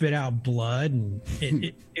spit out blood, and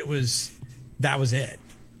it was it.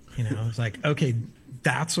 You know, it's like, okay,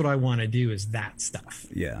 that's what I want to do, is that stuff.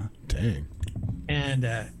 Yeah. Dang. And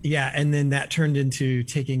and then that turned into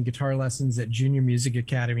taking guitar lessons at Junior Music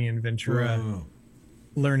Academy in Ventura. Whoa.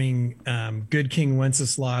 Learning Good King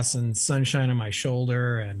Wenceslas and Sunshine on My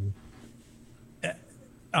Shoulder, and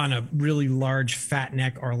on a really large fat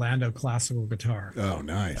neck Orlando classical guitar. Oh,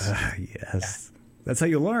 nice. Yes. That's how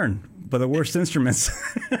you learn, by the worst instruments.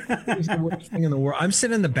 It was the worst thing in the world. I'm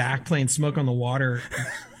sitting in the back playing Smoke on the Water,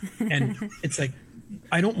 and it's like,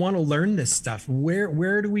 I don't want to learn this stuff.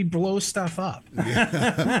 Where do we blow stuff up?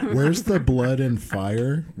 Where's the blood and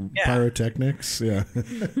fire? Yeah. Pyrotechnics? Yeah.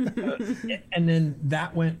 And then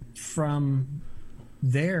that went from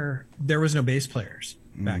there. There was no bass players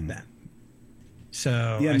back then.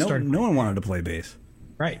 So Yeah, I started. no one wanted to play bass.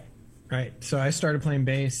 Right. So I started playing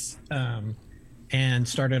bass and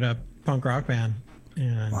started a punk rock band.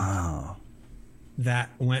 And Wow. that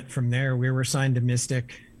went from there. We were signed to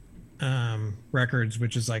Mystic Records,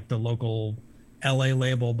 which is like the local LA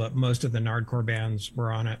label, but most of the Nardcore bands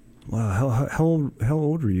were on it. Wow. How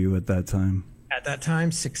old were you at that time? At that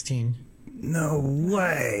time, 16. No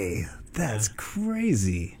way. That's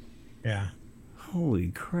crazy. Yeah. Holy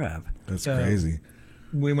crap. That's So- crazy.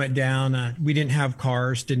 We went down. We didn't have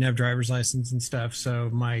cars, didn't have driver's license and stuff. So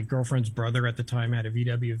my girlfriend's brother at the time had a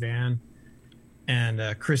VW van,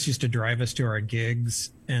 and Chris used to drive us to our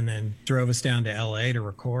gigs, and then drove us down to LA to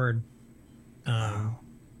record.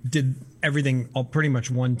 Did everything all pretty much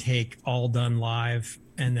one take, all done live,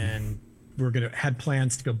 and then had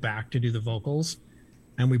plans to go back to do the vocals,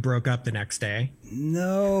 and we broke up the next day.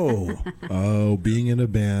 No. Oh, being in a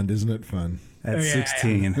band, isn't it fun? At Oh, yeah,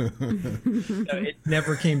 16. So it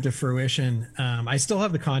never came to fruition. I still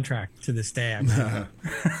have the contract to this day. Actually.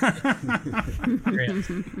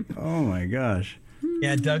 Oh my gosh.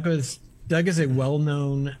 Yeah, Doug is a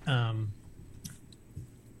well-known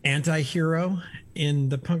anti-hero in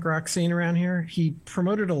the punk rock scene around here. He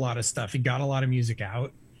promoted a lot of stuff. He got a lot of music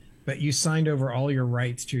out, but you signed over all your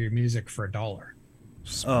rights to your music for $1.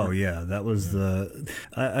 Oh yeah, that was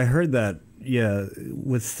I heard that. Yeah,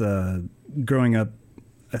 with growing up,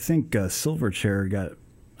 I think Silverchair got.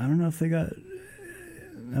 I don't know if they got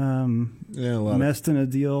Yeah, a lot messed in a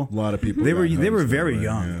deal. A lot of people. They were got they were hosed very over it,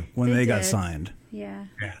 young yeah. when they got did. signed, Yeah.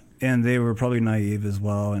 Yeah. and they were probably naive as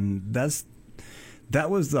well. And that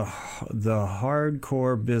was the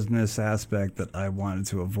hardcore business aspect that I wanted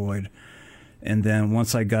to avoid. And then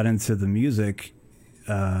once I got into the music,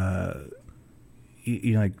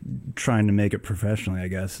 you know, like trying to make it professionally, I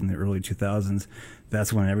guess, in the early 2000s,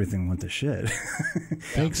 that's when everything went to shit.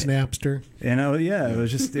 Thanks, Napster. Yeah,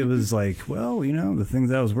 it was like, well, you know, the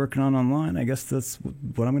things that I was working on online, I guess that's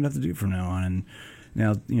what I'm going to have to do from now on. And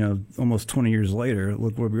now, you know, almost 20 years later,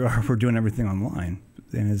 look where we are. We're doing everything online.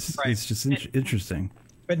 And it's just interesting.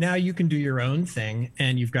 But now you can do your own thing,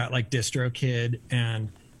 and you've got like DistroKid,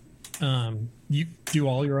 and you do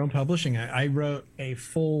all your own publishing. I wrote a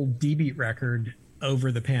full D-Beat record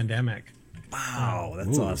over the pandemic. Wow,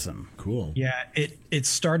 that's Ooh, awesome. Cool. Yeah, it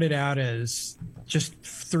started out as just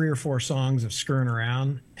 3 or 4 songs of screwing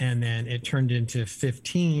around, and then it turned into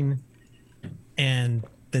 15, and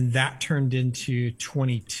then that turned into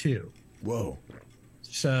 22. Whoa.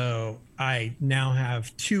 So I now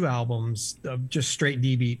have 2 albums of just straight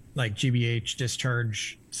D-Beat, like GBH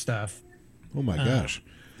discharge stuff. Oh my gosh.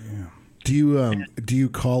 Yeah. Do you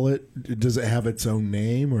call it? Does it have its own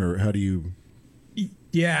name, or how do you?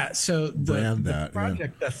 Yeah, so the Brand that,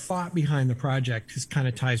 project, the thought behind the project, just kind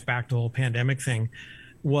of ties back to the whole pandemic thing,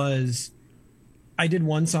 was I did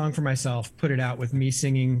one song for myself, put it out with me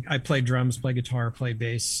singing. I played drums, played guitar, played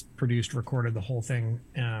bass, produced, recorded the whole thing,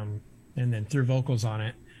 and then threw vocals on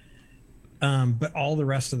it. But all the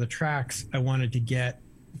rest of the tracks, I wanted to get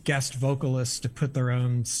guest vocalists to put their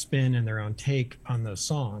own spin and their own take on those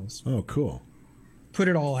songs. Oh, cool. Put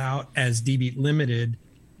it all out as D-Beat Limited,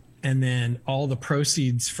 and then all the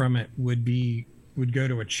proceeds from it would go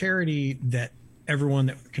to a charity that everyone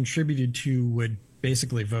that contributed to would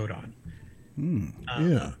basically vote on.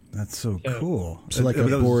 Yeah. That's so cool. So like That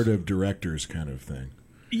a was- board of directors kind of thing.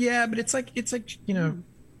 Yeah, but it's like you know,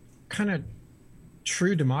 kind of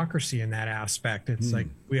true democracy in that aspect. It's like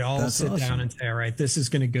we all That's sit awesome. down and say, all right, this is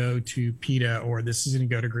going to go to PETA, or this is going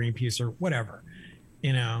to go to Greenpeace, or whatever,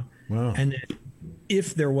 you know. Wow. And then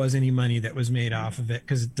if there was any money that was made off of it,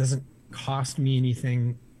 because it doesn't cost me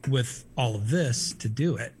anything with all of this to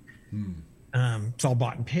do it, it's all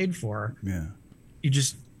bought and paid for. Yeah. You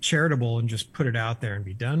just charitable and just put it out there and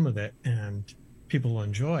be done with it, and people will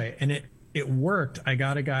enjoy. And it worked. I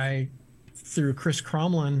got a guy through Chris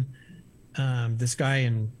Cromlin, this guy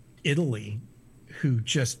in Italy, who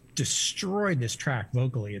just destroyed this track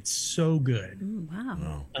vocally. It's so good. Ooh,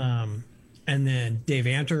 wow. And then Dave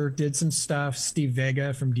Anter did some stuff. Steve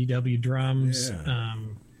Vega from DW Drums, Yeah.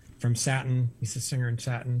 from Satin. He's a singer in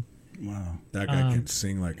Satin. Wow. That guy can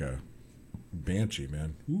sing like a banshee,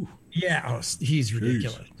 man. Ooh, Yeah, he's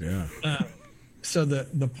ridiculous. yeah. So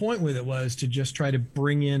the point with it was to just try to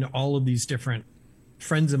bring in all of these different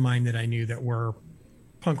friends of mine that I knew that were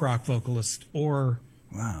punk rock vocalists, or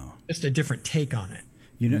Wow. just a different take on it.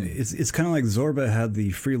 You know, it's kind of like Zorba had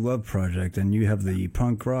the Free Love Project, and you have the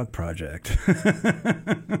Punk Rock Project.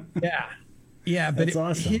 Yeah, but That's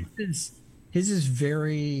awesome. his is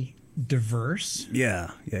very diverse,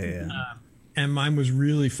 Yeah. and mine was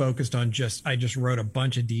really focused on I just wrote a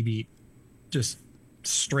bunch of D-beat, just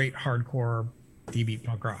straight hardcore D-beat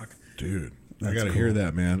punk rock. Dude, I That's got to cool. hear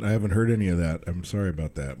that, man. I haven't heard any of that. I'm sorry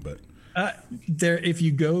about that, but There, if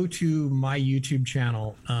you go to my YouTube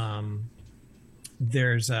channel,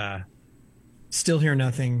 there's Still Hear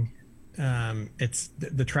Nothing. It's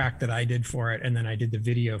the track that I did for it, and then I did the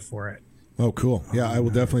video for it. oh, cool. Yeah, I will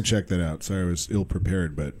definitely check that out. Sorry, I was ill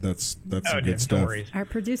prepared, but that's some dude, good no stuff. worries. Our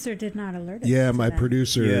producer did not alert us. Yeah, to my that.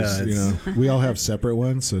 producer Yeah, is, you know, we all have separate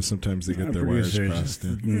ones, so sometimes they get their wires Producers crossed.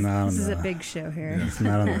 just Yeah. not on This is the- a big show here. It's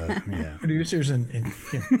not on the. Yeah. Producers and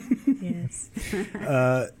yeah. Yes.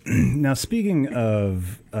 Now, speaking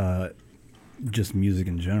of just music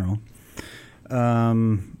in general,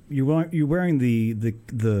 you're wearing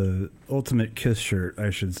the Ultimate Kiss shirt.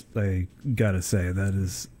 I gotta say that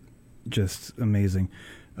is just amazing.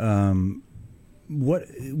 What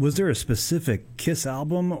was there a specific Kiss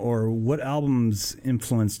album, or what albums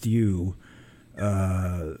influenced you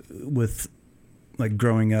with like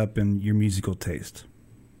growing up and your musical taste?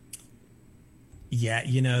 Yeah,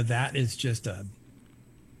 you know, that is just a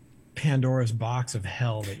Pandora's box of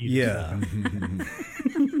hell that you Yeah,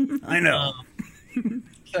 I know.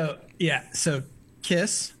 So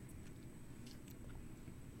Kiss,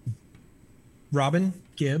 Robin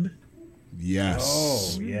Gibb,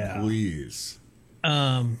 Yes. Oh, yeah. Please.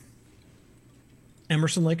 Emerson,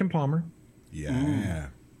 Lake and Palmer. Yeah.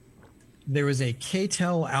 There was a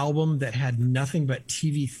K-Tel album that had nothing but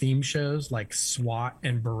TV theme shows like SWAT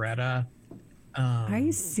and Beretta. Are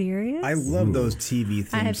you serious? I love those TV I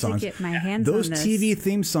theme have songs. to get my hands Those on this. TV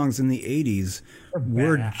theme songs in the 80s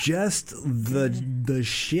were badass. just the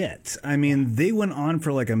shit. I mean, they went on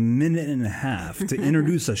for like a minute and a half to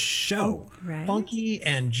introduce a show. Right. Funky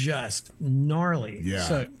and just gnarly.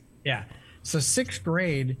 Yeah. So sixth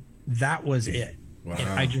grade, that was it. Wow. And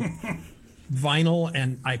I just vinyl,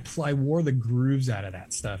 and I wore the grooves out of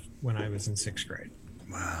that stuff when I was in sixth grade.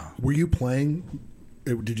 Were you playing?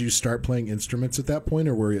 Did you start playing instruments at that point,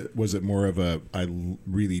 or was it more of a I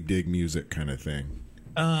really dig music kind of thing?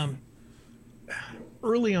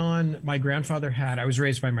 Early on, my grandfather I was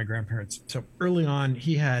raised by my grandparents. So early on,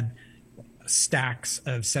 he had stacks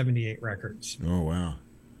of 78 records. Oh wow,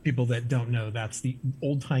 People that don't know, that's the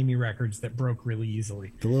old timey records that broke really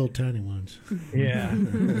easily. the little tiny ones. Yeah.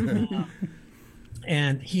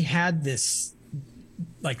 And he had this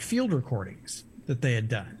like field recordings that they had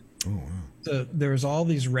done. Oh wow. So there was all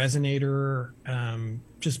these resonator,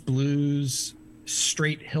 just blues,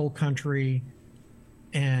 straight hill country.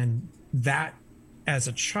 And that, as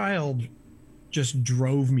a child, just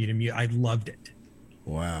drove me to music. I loved it.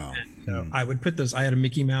 Wow. So I would put those. I had a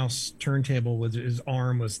Mickey Mouse turntable with his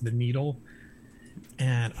arm was the needle,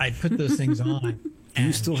 and I'd put those things on. Do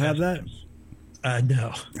you still have that?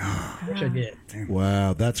 No, which I did.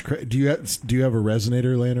 Wow, that's crazy. Do you have a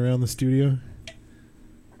resonator laying around the studio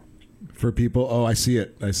for people? Oh, I see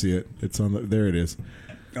it. It's on there. It is.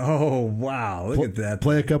 Oh, wow. Look at that.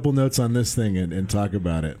 Play a couple notes on this thing and talk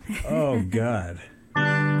about it. Oh, God.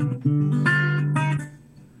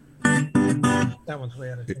 That one's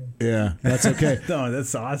way out of tune. Yeah, that's okay. No,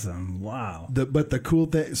 that's awesome. Wow. But the cool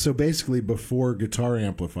thing, so basically before guitar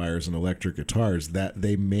amplifiers and electric guitars, that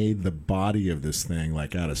they made the body of this thing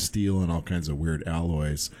like out of steel and all kinds of weird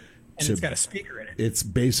alloys. And it's got a speaker in it. It's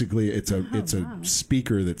basically a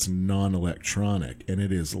speaker that's non-electronic, and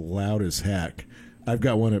it is loud as heck. I've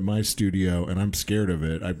got one at my studio, and I'm scared of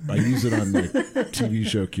it. I use it on like TV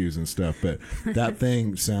show cues and stuff, but that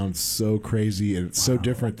thing sounds so crazy, and it's so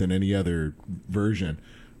different than any other version.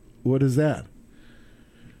 What is that?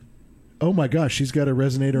 Oh my gosh, she's got a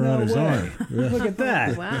resonator on his arm. Yeah. Look at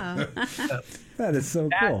that. Wow. That is so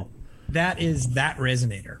cool. That is that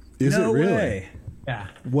resonator. Is No it really? way. Yeah.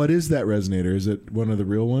 What is that resonator? Is it one of the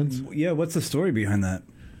real ones? Yeah, what's the story behind that?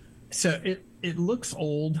 So it looks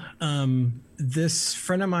old. This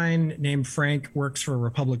friend of mine named Frank works for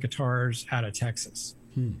Republic Guitars out of Texas.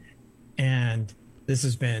 And this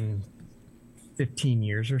has been 15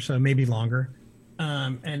 years or so, maybe longer.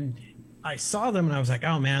 And I saw them and I was like,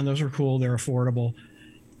 oh man, those are cool. They're affordable.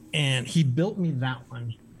 And he built me that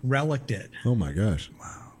one, reliced it. Oh my gosh.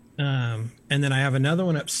 And then I have another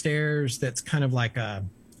one upstairs that's kind of like a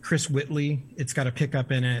Chris Whitley. It's got a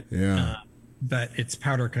pickup in it. Yeah. But it's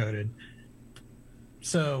powder coated.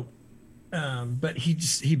 So, but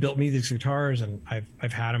he built me these guitars, and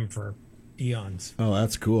I've had them for eons. Oh,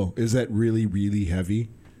 that's cool. Is that really, really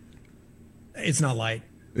heavy? It's not light.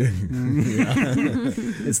 It's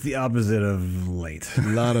the opposite of light. A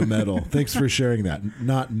lot of metal. Thanks for sharing that.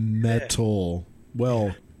 Not metal.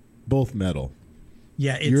 Well, both metal.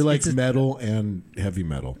 Yeah, you're like metal and heavy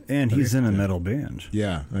metal. And he's in a metal band.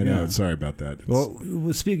 Yeah, I know. Yeah. Sorry about that. Well,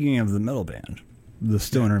 speaking of the metal band, the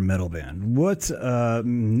stoner metal band, what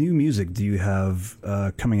new music do you have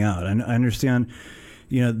coming out? I understand,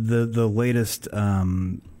 the latest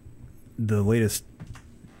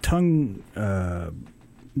tongue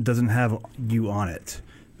doesn't have you on it.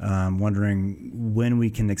 Wondering when we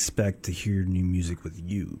can expect to hear new music with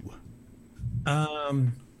you.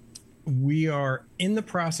 We are in the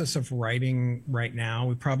process of writing right now.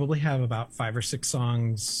 We probably have about 5 or 6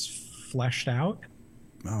 songs fleshed out.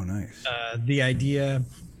 Oh, nice. The idea,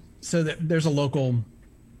 so that there's a local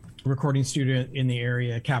recording studio in the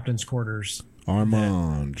area, Captain's Quarters.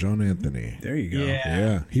 Armand, John Anthony. There you go.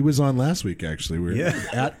 Yeah. He was on last week, actually. We were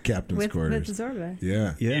at Captain's Quarters. With Zorba.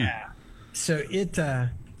 Yeah. So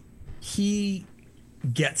he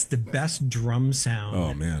gets the best drum sound.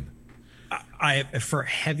 Oh, man. For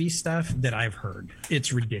heavy stuff that I've heard.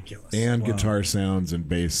 It's ridiculous. And guitar sounds and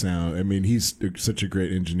bass sound. I mean, he's such a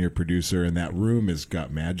great engineer producer, and that room has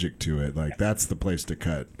got magic to it. Like, that's the place to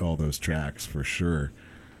cut all those tracks for sure.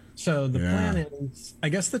 So the plan is, I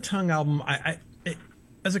guess the Tongue album, it,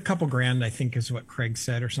 as a couple grand, I think is what Craig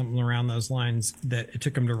said, or something around those lines, that it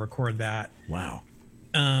took him to record that. Wow.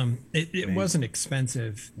 It wasn't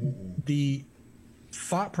expensive. The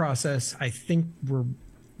thought process, I think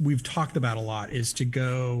we've talked about a lot, is to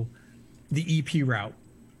go the EP route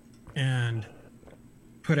and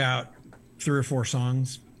put out 3 or 4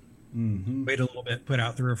 songs. Wait a little bit, put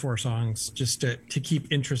out 3 or 4 songs, just to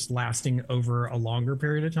keep interest lasting over a longer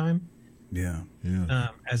period of time. Yeah.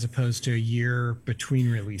 As opposed to a year between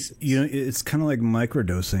releases. It's kind of like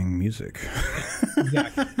microdosing music.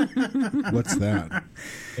 Exactly. What's that?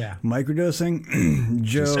 Yeah. Microdosing?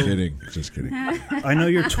 Joe. Just kidding. I know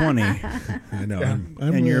you're 20. I know. Yeah.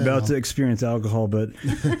 And you're about to experience alcohol, but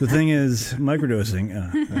the thing is, microdosing.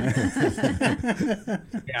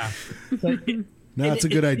 Yeah. But No, it's a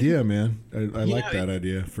good idea, man. I like that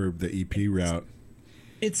idea for the EP route.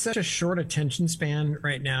 It's such a short attention span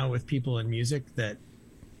right now with people in music that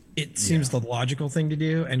it seems the logical thing to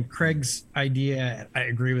do. And Craig's idea, I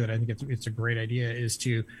agree with it. I think it's a great idea, is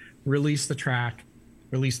to release the track,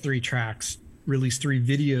 release 3 tracks, release 3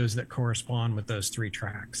 videos that correspond with those 3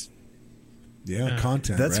 tracks. Yeah,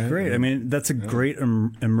 content. That's right? great. I mean, that's a great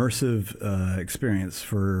immersive experience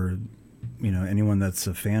for anyone that's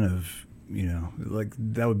a fan of like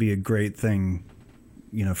that would be a great thing.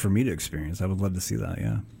 For me to experience. I would love to see that,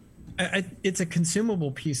 yeah. It's a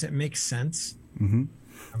consumable piece. It makes sense. Mm-hmm.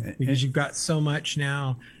 Because you've got so much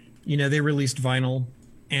now. They released vinyl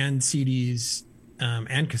and CDs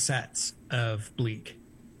and cassettes of Bleak.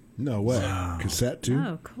 No way. Wow. Cassette too?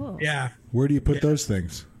 Oh, cool. Yeah. Where do you put those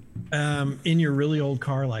things? In your really old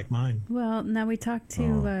car like mine. Well, now we talked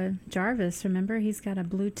to Jarvis. Remember, he's got a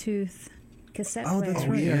Bluetooth cassette player. That's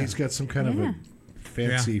right. Yeah, he's got some kind of a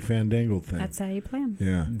fancy fandangled thing. That's how you play them.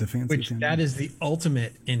 Yeah. The fancy Which that is the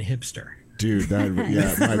ultimate in hipster. Dude, that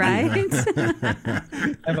might Right?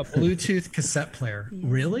 I have a Bluetooth cassette player. Yeah.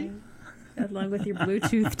 Really? Along with your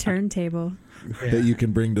Bluetooth turntable. that you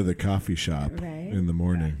can bring to the coffee shop Right. in the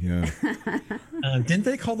morning. Yeah. Didn't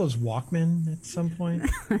they call those Walkman at some point?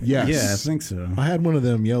 Yes. Yeah, I think so. I had one of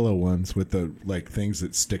them yellow ones with the like things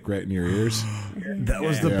that stick right in your ears. That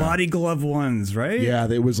was the body glove ones, right? Yeah,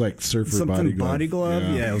 it was like surfer Something body glove.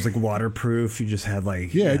 Yeah, it was like waterproof. You just had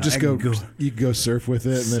like Yeah, you know, just I go. could You could go surf with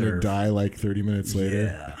it, and then it'd Surf. die like 30 minutes later,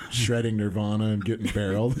 Yeah. shredding Nirvana and getting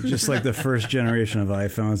barreled. just like the first generation of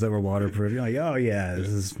iPhones that were waterproof. You're like, oh yeah, this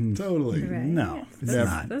is Totally. Right. no, it's Never,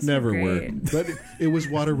 not. Those never are great. worked. But it was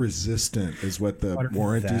water resistant, is what the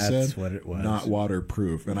warranty That's said. what it was. Not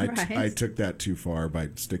waterproof. And Right. I took that too far by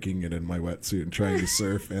sticking it in my wetsuit and trying to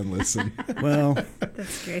surf and listen. Well,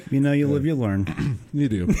 That's great. you know, you live, you learn. You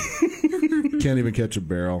do. Can't even catch a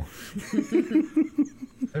barrel.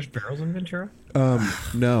 There's barrels in Ventura.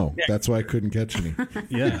 No, that's why I couldn't catch any.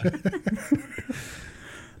 Yeah.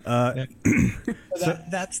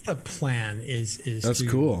 That's the plan. Is That's to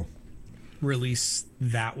cool. release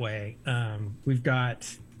that way.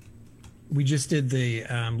 We just did the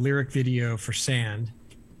lyric video for Sand,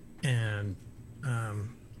 and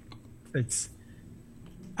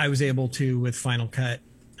I was able to, with Final Cut,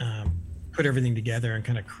 put everything together and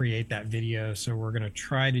kind of create that video. So we're going to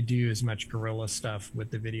try to do as much guerrilla stuff with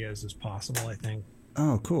the videos as possible, I think.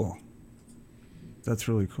 Oh, cool. That's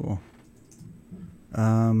really cool.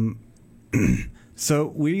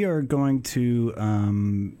 So we are going to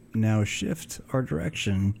now shift our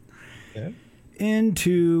direction Okay.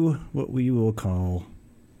 into what we will call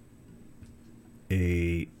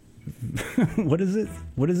a what is it?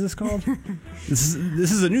 What is this called? This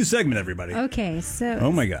is a new segment, everybody. Okay, so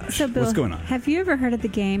Oh my gosh. So Bill, What's going on? Have you ever heard of the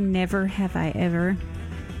game Never Have I Ever?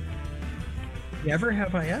 Never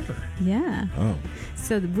have I ever. Yeah. Oh.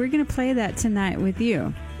 So we're going to play that tonight with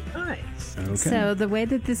you. Nice. Okay. So the way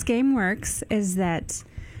that this game works is that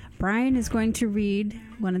Brian is going to read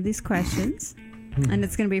one of these questions, and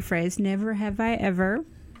it's going to be phrased, never have I ever,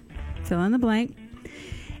 fill in the blank.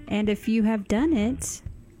 And if you have done it,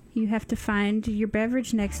 you have to find your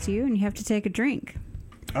beverage next to you, and you have to take a drink.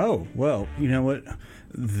 Oh, well, you know what?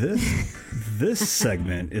 This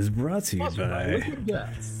segment is brought to you by...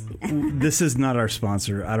 This is not our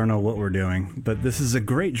sponsor. I don't know what we're doing, but this is a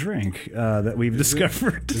great drink that we've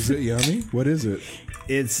discovered. Is it yummy? What is it?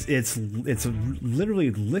 It's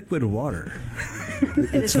literally liquid water.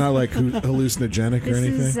 It's not like hallucinogenic or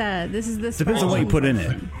anything? This is the Depends on what you put in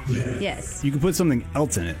it. Yes. You can put something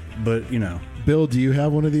else in it, but you know. Bill, do you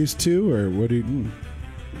have one of these too, or what do you...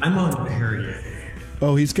 I'm on period.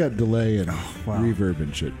 Oh, he's got delay and wow. reverb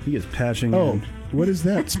and shit. He is patching Oh, in. what is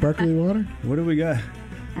that? Sparkly water? What do we got?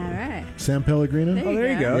 All right. San Pellegrino? There Oh,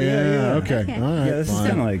 there you go. Yeah, Yeah. okay. Okay. All right, Yeah, this is fine.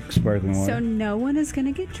 kind of like sparkling So water. no one is going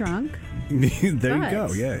to get drunk, There you but-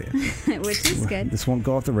 go. Yeah. which is good. This won't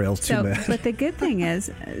go off the rails too So, bad. but the good thing is,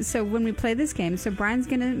 so when we play this game, so Brian's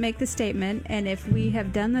going to make the statement, and if we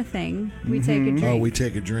have done the thing, we take a drink. Oh, we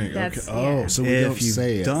take a drink. That's- Okay. Oh, yeah. so we If don't you've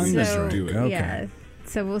say it. done We the just drink. do it. Okay. Yeah.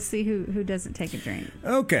 So we'll see who doesn't take a drink.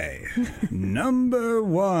 Okay. Number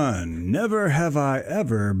 1. Never have I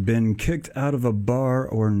ever been kicked out of a bar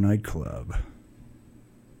or nightclub.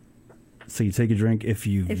 So you take a drink if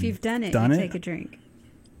you've done it, take a drink.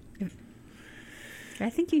 I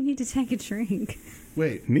think you need to take a drink.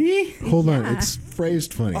 Wait. Me? Hold on. Yeah. It's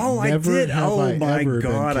phrased funny. Oh, I Never did. have Oh, I my ever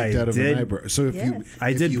God, been kicked I out of did. a nightclub. So if Yes. you I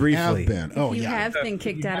if did you briefly. have been. Oh, you yeah. have been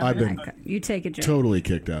kicked out I've of a been nightclub. You take a drink. Totally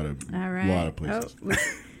kicked out of All right. a lot of places.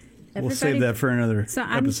 Oh, We'll save that for another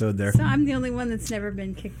episode there. So I'm the only one that's never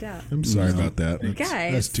been kicked out. I'm sorry about that.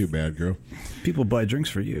 Guys. That's too bad, girl. People buy drinks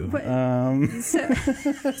for you. What-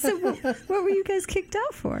 So what were you guys kicked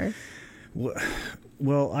out for?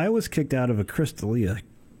 Well, I was kicked out of a Crystalia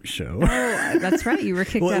show. Oh, that's right. You were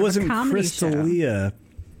kicked Well, out it of a wasn't comedy show. Crystalia.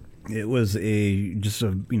 It was just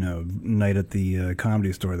a night at the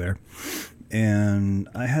comedy store there, and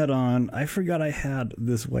I forgot I had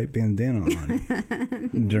this white bandana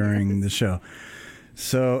on during the show.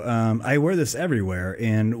 So I wear this everywhere,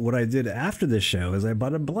 and what I did after the show is I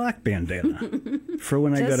bought a black bandana for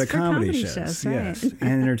when I go Just to for comedy shows, right. yes,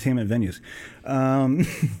 and entertainment venues.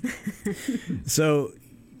 So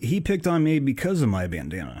he picked on me because of my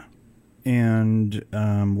bandana. And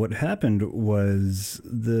what happened was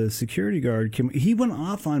the security guard he went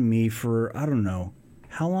off on me for, I don't know,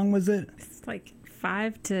 how long was it? It's like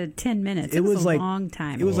 5 to 10 minutes. It was a like long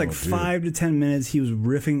time. It was like dude. 5 to 10 minutes. He was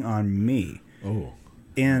riffing on me. Oh.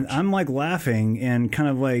 And I'm like laughing and kind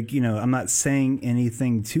of like, I'm not saying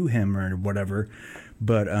anything to him or whatever.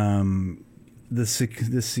 But the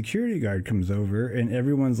security guard comes over, and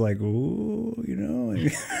everyone's like, "Oh, you know."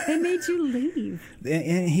 They made you leave.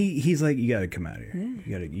 And he's like, "You got to come out here.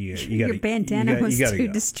 You got to. Your bandana was too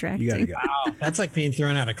distracting. You got to go." Wow, that's like being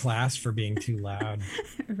thrown out of class for being too loud.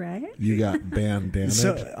 Right? You got bandana.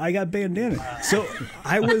 So I got bandana. So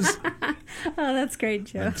I was. Oh, that's great,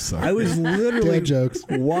 Joe. I'm sorry. I was literally Dad jokes.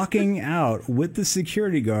 walking out with the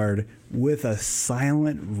security guard with a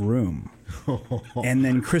silent room. And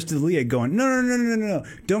then Chris D'Elia going, no,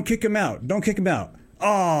 don't kick him out. Don't kick him out.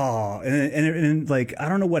 Oh, and like, I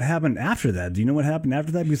don't know what happened after that. Do you know what happened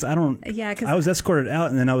after that? Because I don't. Yeah, because I was escorted out,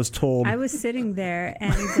 and then I was told. I was sitting there,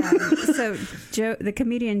 and so Joe, the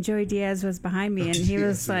comedian Joey Diaz, was behind me, and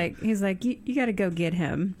he's like, you got to go get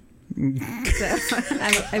him. So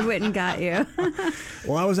I went and got you.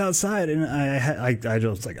 Well, I was outside, and I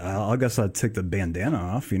just like, I guess I'll take the bandana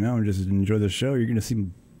off, and just enjoy the show. You're gonna see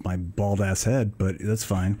my bald ass head, but that's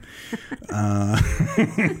fine.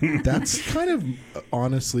 That's kind of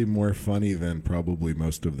honestly more funny than probably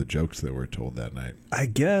most of the jokes that were told that night. I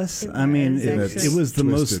guess. It I mean, was, it was the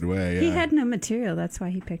most. Twisted way. He Yeah. had no material. That's why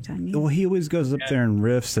he picked on you. Well, he always goes up there and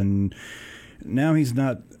riffs, and now he's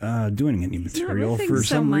not doing any material riffing for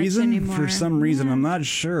so some much reason. anymore. For some reason, Yeah. I'm not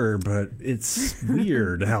sure, but it's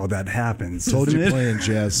weird how that happens. Told isn't you it? playing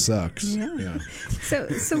jazz sucks. Yeah.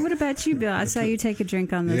 So what about you, Bill? I saw you take a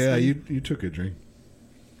drink on this. Yeah, one. you took a drink.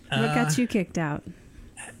 What got you kicked out?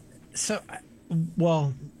 So,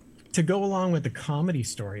 well, to go along with the comedy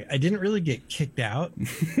story, I didn't really get kicked out,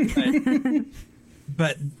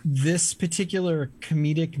 but this particular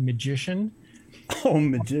comedic magician Oh,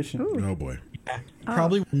 magician! Oh boy.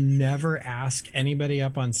 probably will never ask anybody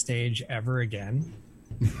up on stage ever again.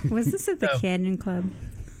 Was this at the So- Canyon Club?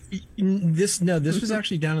 This was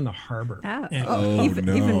actually down in the harbor. Oh. And Oh Even-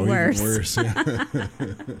 no, even worse. Yeah.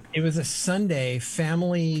 it was a Sunday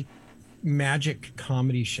family magic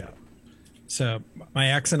comedy show. So my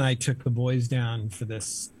ex and I took the boys down for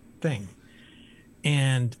this thing,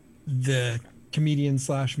 and the comedian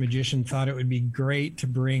 / magician thought it would be great to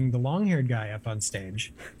bring the long-haired guy up on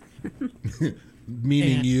stage.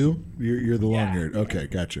 Meaning And- you're the Yeah. long-haired. Okay,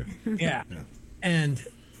 gotcha. Yeah. And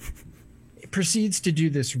proceeds to do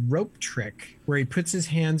this rope trick where he puts his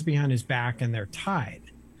hands behind his back and they're tied.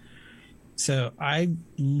 So I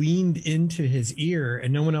leaned into his ear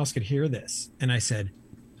and no one else could hear this. And I said,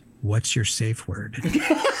 "What's your safe word?"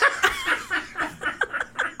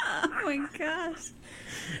 Oh my gosh,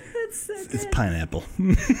 that's so It's good. pineapple.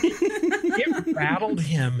 It rattled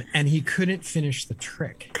him and he couldn't finish the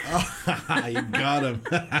trick. You got him.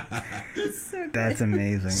 That's so good. That's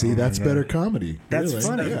amazing. See, Oh, that's my better God. comedy. That's Really.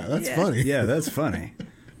 funny. Yeah, that's Yeah. funny. Yeah, that's funny.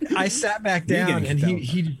 I sat back You're down getting and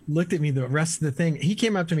kicked he looked at me the rest of the thing. He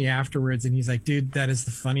came up to me afterwards and he's like, "Dude, that is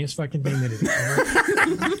the funniest fucking thing that has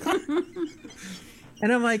ever."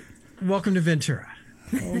 And I'm like, "Welcome to Ventura."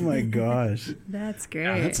 Oh my gosh. That's great.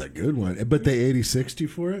 That's a good one. But they 80-60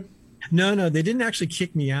 for it? No, they didn't actually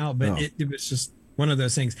kick me out, but Oh. it was just one of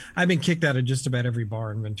those things. I've been kicked out of just about every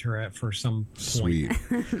bar in Ventura for some point. Sweet.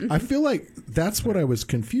 I feel like that's what I was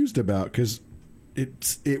confused about because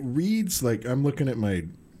it reads like I'm looking at my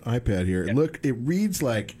iPad here. Yeah. Look, it reads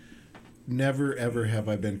like never ever have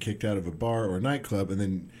I been kicked out of a bar or a nightclub, and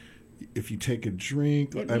then if you take a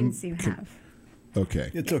drink, It means you have.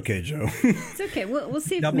 Okay. It's okay, Joe. It's okay. We'll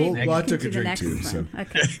see if Double maybe egg. Well, I we can took a do the drink next too, one. so.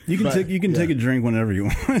 Okay. You can But, take a drink whenever you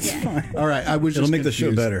want. It's Yeah. fine. All right, I was It'll just make the show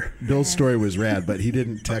confused. better. Bill's story was rad, but he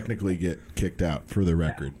didn't technically get kicked out for the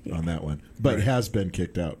record on that one, but has been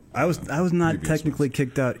kicked out. I was not Previous technically ones.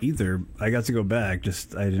 kicked out either. I got to go back.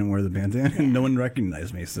 Just I didn't wear the bandana, and no one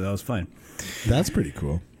recognized me, so that was fine. That's pretty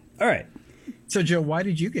cool. All right. So, Joe, why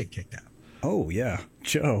did you get kicked out? Oh yeah,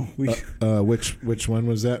 Joe. Which one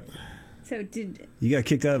was that? So did You got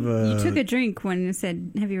kicked out of you took a drink when you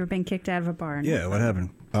said, "Have you ever been kicked out of a bar?" Yeah, what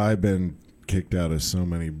happened? I've been kicked out of so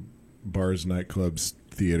many bars, nightclubs,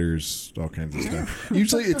 theaters, all kinds of stuff.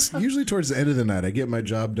 It's usually towards the end of the night. I get my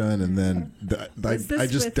job done, and then Was this I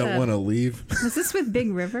just with, don't want to leave. Was this with Big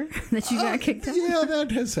River that you got kicked out? Yeah,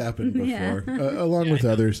 that has happened Yeah. before, along with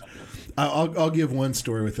others. I'll give one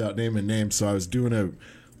story without naming names. So I was doing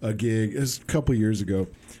a gig, it was a couple years ago,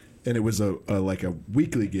 and it was a like a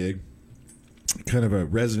weekly gig, kind of a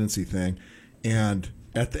residency thing. And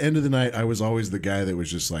at the end of the night, I was always the guy that was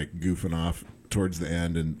just like goofing off towards the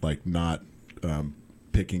end and like not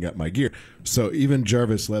picking up my gear. So even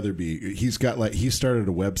Jarvis Leatherby, he started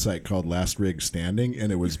a website called Last Rig Standing,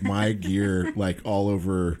 and it was my gear like all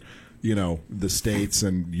over, the States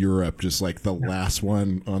and Europe, just like the last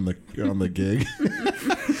one on the gig.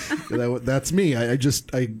 That's me. I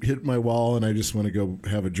hit my wall and I just want to go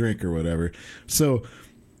have a drink or whatever. So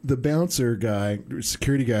the bouncer guy,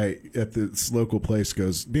 security guy at this local place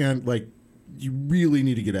goes, man, like, you really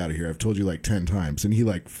need to get out of here. I've told you like 10 times. And he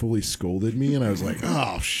like fully scolded me. And I was like,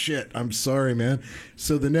 oh, shit. I'm sorry, man.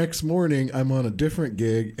 So the next morning, I'm on a different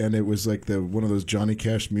gig. And it was like one of those Johnny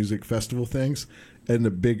Cash music festival things in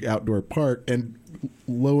the big outdoor park. And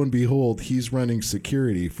lo and behold, he's running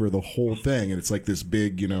security for the whole thing. And it's like this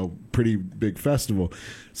big, pretty big festival.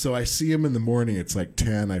 So I see him in the morning. It's like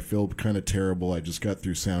 10. I feel kind of terrible. I just got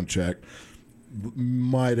through sound check.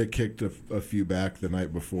 Might have kicked a few back the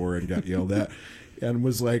night before and got yelled at, and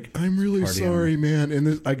was like, "I'm really sorry, man."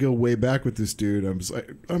 And I go way back with this dude.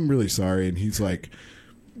 I'm really sorry, and he's like,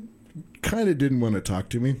 kind of didn't want to talk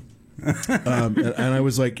to me, and I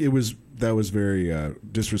was like, that was very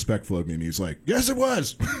disrespectful of me. And he's like, "Yes, it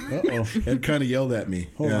was," and kind of yelled at me.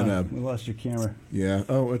 Hold on, we lost your camera. Yeah.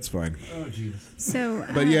 Oh, it's fine. Oh, jeez. So,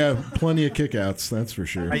 but yeah, plenty of kickouts. That's for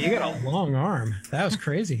sure. You got a long arm. That was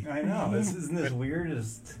crazy. I know. Isn't this weird?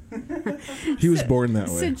 He was born that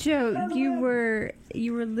way. So, Joe, you were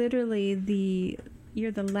literally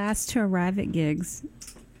you're the last to arrive at gigs,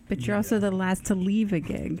 but you're also the last to leave a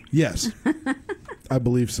gig. Yes, I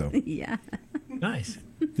believe so. Yeah. Nice.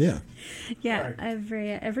 Yeah. Yeah,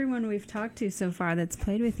 everyone we've talked to so far that's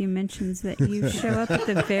played with you mentions that you show up at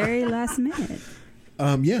the very last minute.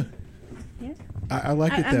 Yeah. Yeah. I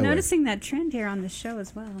like it that way. I'm noticing that trend here on the show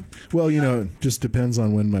as well. Well, it just depends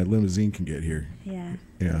on when my limousine can get here. Yeah.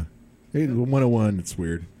 Yeah. Hey, 101, it's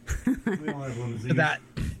weird. We don't have limousine. That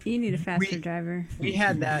You need a faster driver. we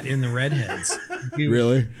had that in the Redheads.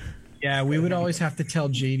 Really? Yeah, we would always have to tell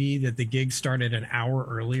JD that the gig started an hour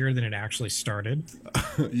earlier than it actually started,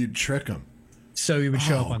 You'd trick them. so he would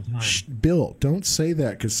show up on time. Bill, don't say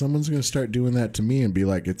that because someone's going to start doing that to me and be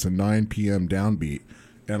like, it's a 9 p.m. downbeat.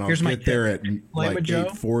 And I'll Here's my get there at tip. like with Joe.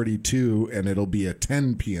 8:42 and it'll be a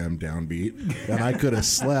 10 p.m. downbeat. And I could have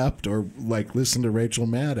slept or like listened to Rachel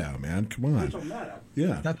Maddow, man. Come on. Rachel Maddow.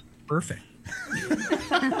 Yeah. That's perfect.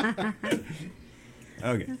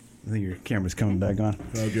 Okay. I think your camera's coming back on.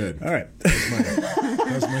 Oh, good. All right.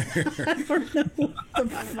 How's my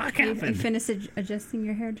hair? You finished adjusting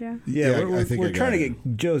your hair, Joe? Yeah, we're, I think we're I got trying to it.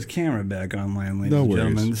 get Joe's camera back online, ladies No and worries.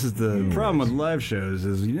 gentlemen. This is the problem with live shows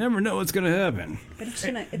is you never know what's going to happen. But it's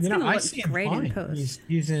gonna I look see him great in fine. post.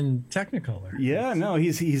 He's in Technicolor. Yeah, no,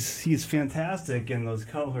 he's fantastic in those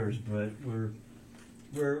colors, but we're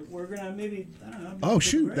gonna maybe I don't know. Oh,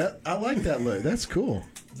 shoot. I like that look. That's cool.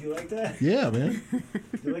 Do you like that? Yeah, man. Do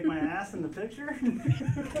you like my ass in the picture?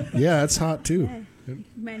 Yeah, that's hot, too.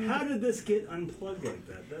 How did this get unplugged like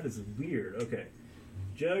that? That is weird. Okay,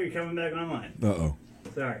 Joe, you're coming back online. Uh-oh.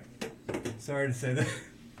 Sorry to say that.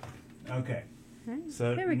 Okay.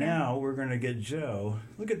 So There we go. now we're gonna get Joe.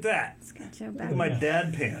 Look at that. Let's get Joe Look back. at my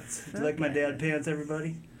dad pants. Do you like my Okay. dad pants,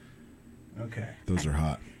 everybody? Okay. Those are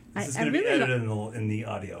hot. This is I going to be really edited in the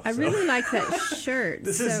audio. I so. really like that shirt.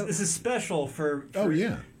 This is special for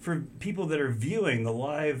for people that are viewing the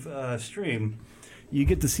live stream. You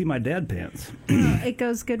get to see my dad pants. It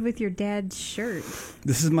goes good with your dad's shirt.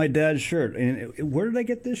 This is my dad's shirt. And where did I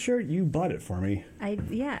get this shirt? You bought it for me.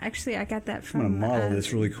 Actually, I got that I'm from. going to model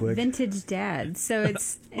this really quick. Vintage Dad. So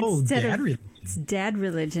it's Dad religion. it's dad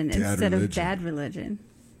religion Dad instead religion. of bad religion.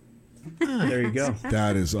 There you go.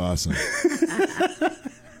 That is awesome.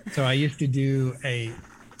 So I used to do a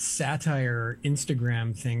satire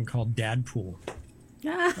Instagram thing called Dadpool.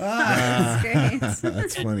 That's great.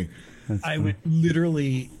 That's funny. I would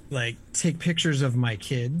literally like take pictures of my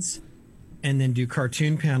kids and then do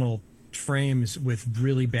cartoon panel frames with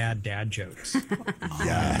really bad dad jokes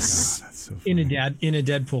Yes. That's so in funny. a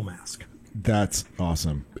Deadpool mask. That's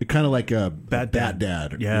awesome. Kind of like a Bat Bat Dad.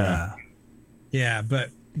 Dad. Yeah. Yeah, but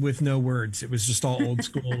with no words. It was just all old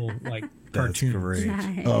school like That's cartoons. great.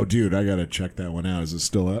 Nice. Oh, dude, I got to check that one out. Is it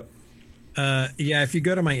still up? Yeah, if you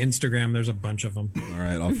go to my Instagram, there's a bunch of them. All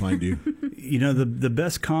right, I'll find you. You know, the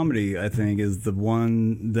best comedy, I think, is the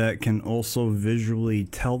one that can also visually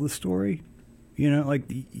tell the story. You know, like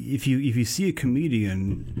if you see a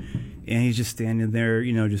comedian and he's just standing there,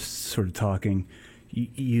 just sort of talking,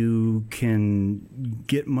 you can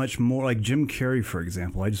get much more. Like Jim Carrey, for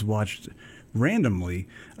example. I just watched randomly.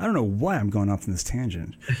 I don't know why I'm going off on this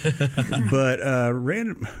tangent, but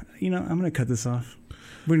random. I'm going to cut this off.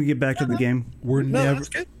 We're going to get back to the game. We're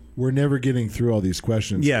never getting through all these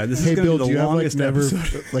questions. Yeah, this is hey, gonna Bill, be the do you have longest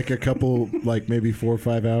episode. Like a couple, like maybe 4 or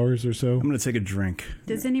 5 hours or so? I'm going to take a drink.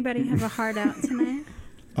 Does anybody have a heart out tonight?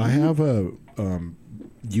 I have a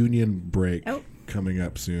union break Oh. coming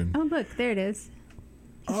up soon. Oh, look, there it is.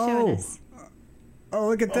 It's showing us. Oh,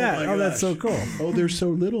 look at that. my Oh, that's so gosh. cool. Oh, there's so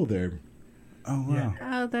little there. Oh, wow.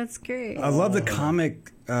 Oh, that's great. I love the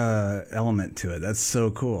comic element to it. That's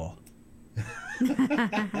so cool.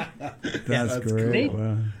 That's great.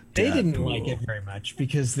 Wow. They didn't like it very much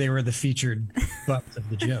because they were the featured butts of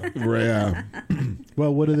the joke. Yeah.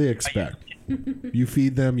 Well, what do they expect? You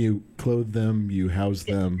feed them, you clothe them, you house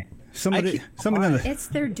them. Somebody on the, It's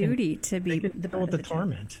their duty to be the butt With of the the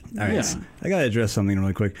torment. all right, Yeah. I gotta address something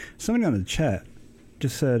really quick. Somebody on the chat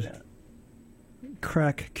just said,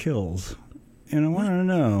 "Crack kills," and I want to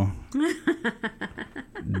know,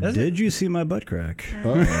 did you see my butt crack?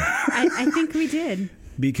 I think we did.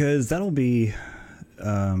 Because that'll be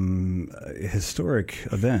a historic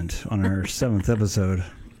event on our 7th episode.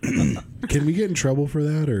 Can we get in trouble for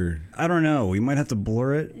that, or I don't know. We might have to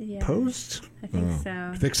blur it Yeah. post. I think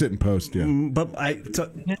so. fix it in post? Yeah. But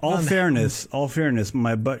all fairness,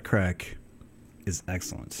 my butt crack is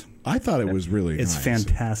excellent. I thought it was really. It's nice.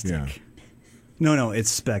 fantastic. Yeah. No, it's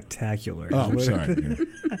spectacular. Oh, I'm sorry.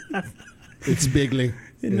 Yeah. It's bigly.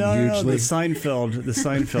 And No, hugely. the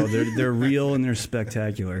Seinfeld, they're real and they're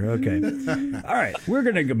spectacular. Okay. All right, we're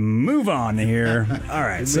going to move on here. All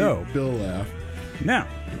right, so Bill laugh. now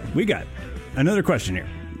we got another question here.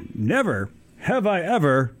 Never have I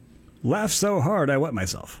ever laughed so hard I wet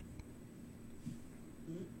myself.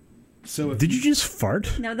 So Did you just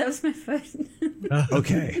fart? No, that was my foot.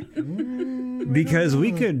 Okay. Because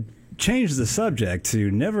we could change the subject to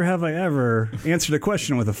never have I ever answered a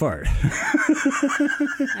question with a fart.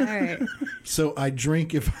 All right. So I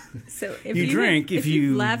drink if. So if You drink if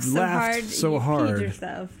you laugh so laughed hard, so you hard. peed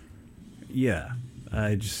yourself. Yeah.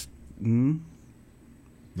 I just...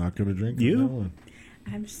 Not going to drink. You? from now on.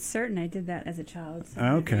 I'm certain I did that as a child. So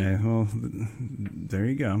Okay, well, there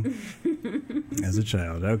you go. As a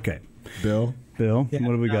child. Okay. Bill. Bill, Yeah,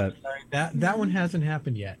 what do we no, got? sorry, that one hasn't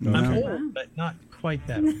happened yet. No. I'm Okay. old, but not quite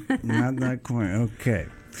that old. Not that quite. Okay.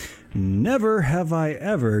 Never have I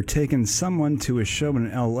ever taken someone to a show in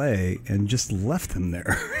L.A. and just left them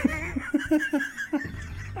there.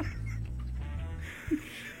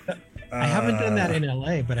 I haven't done that in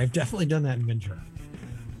LA, but I've definitely done that in Ventura.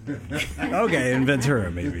 Okay, in Ventura,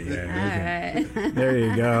 maybe. All Yeah, right. there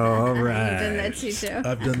you go. All You've done right. that too, Joe.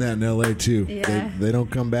 I've done that in L.A. too. Yeah. They don't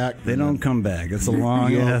come back. They don't come back. It's a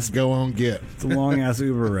long You ass. go on get. It's a long ass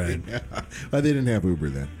Uber ride. They didn't have Uber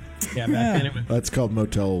then. Yeah, back then it was. That's called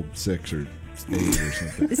Motel 6 or 8 or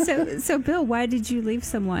something. So Bill, why did you leave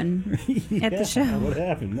someone at the show? What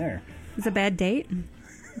happened there? It was a bad date.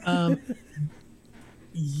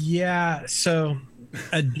 Yeah, so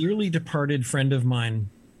a dearly departed friend of mine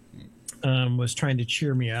was trying to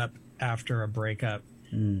cheer me up after a breakup.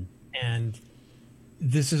 And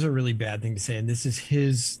this is a really bad thing to say, and this is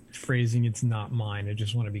his phrasing, it's not mine. I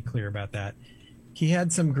just want to be clear about that. He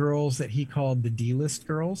had some girls that he called the D-list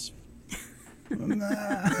girls. Oh,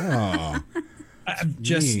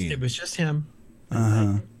 mean. It was just him.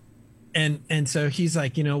 And so he's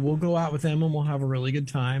like, we'll go out with them and we'll have a really good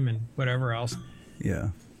time and whatever else. Yeah.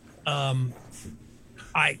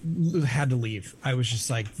 I had to leave. I was just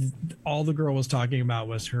like, all the girl was talking about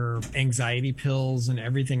was her anxiety pills and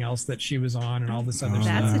everything else that she was on and all this other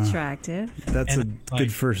stuff. That's attractive. That's And, a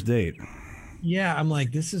good first date. Yeah, I'm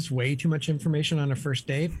like, this is way too much information on a first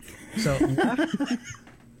date. So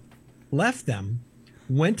left them,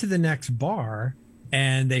 went to the next bar,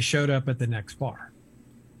 and they showed up at the next bar.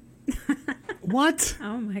 What?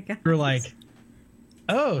 Oh my god. We're like,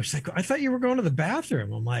 oh, she's like, I thought you were going to the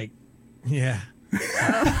bathroom. I'm like, yeah.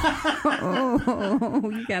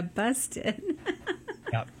 Oh, you got busted.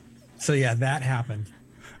 Yep. So yeah, that happened.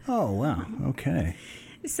 Oh, wow. Okay.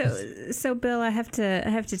 So Bill, I have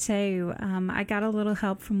to tell you, I got a little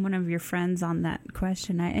help from one of your friends on that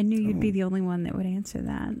question. I knew you'd be the only one that would answer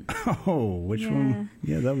that. Oh, which one?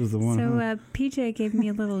 Yeah, that was the one. So huh? PJ gave me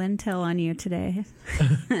a little intel on you today.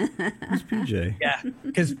 Who's PJ? Yeah,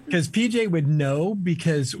 because PJ would know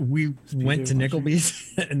because we went to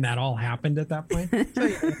Nickleby's and that all happened at that point. So,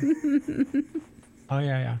 yeah. Oh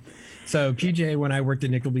yeah. So PJ, when I worked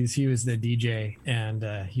at Nickleby's, he was the DJ, and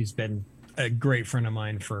he's been a great friend of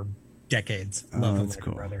mine for decades. Love him that's like a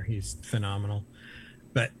cool. brother. He's phenomenal.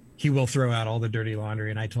 But he will throw out all the dirty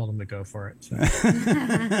laundry, and I told him to go for it. So.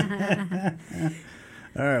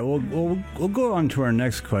 All right, we'll go on to our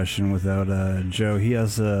next question without Joe. He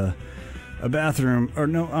has a bathroom, or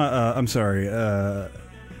no, I'm sorry.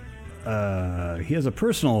 He has a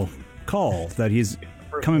personal call that he's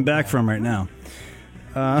coming back from right now.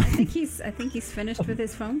 I think he's finished with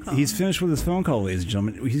his phone call. He's finished with his phone call, ladies and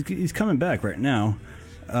gentlemen. He's coming back right now.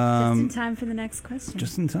 just in time for the next question.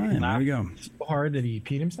 Just in time. There we go. So hard that he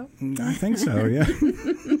peed himself? I think so, yeah.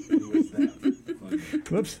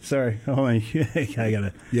 Whoops, sorry. Hold on. I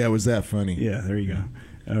gotta. Yeah, was that funny? Yeah, there you go.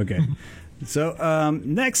 Okay. So,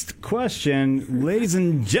 next question, ladies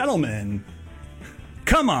and gentlemen.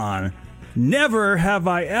 Come on. Never have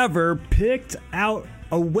I ever picked out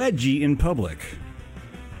a wedgie in public.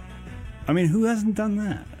 I mean, who hasn't done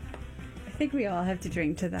that? I think we all have to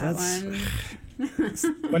drink to that one.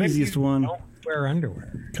 What if Easiest you one. don't wear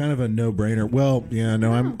underwear? Kind of a no-brainer. Well, yeah,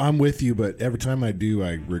 no, I'm with you, but every time I do,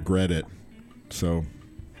 I regret it. So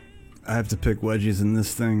I have to pick wedgies in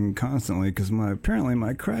this thing constantly because apparently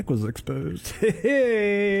my crack was exposed.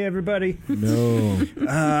 Hey, everybody. no.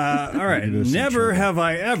 All right. Never have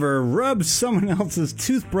I ever rubbed someone else's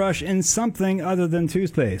toothbrush in something other than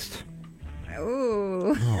toothpaste.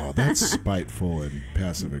 Ooh, Oh, that's spiteful and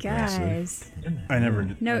passive aggressive. guys. I never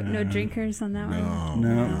did. No drinkers on that one.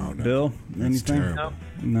 No. Bill, That's anything? terrible.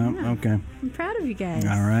 No. Okay. I'm proud of you guys.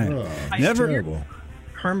 All right. Oh, Never. terrible.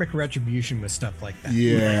 Karmic retribution with stuff like that.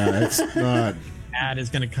 Yeah, it's not That is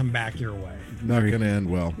going to come back your way. going to end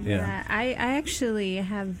well. Yeah. I actually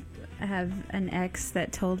have an ex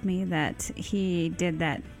that told me that he did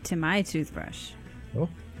that to my toothbrush. Oh,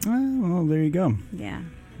 Well, there you go. Yeah.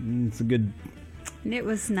 It's a good. And it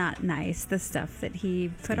was not nice, the stuff that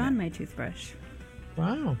he put on my toothbrush.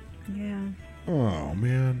 wow. Yeah. Oh,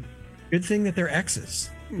 man. Good thing that they're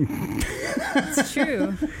exes. It's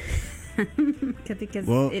true. Because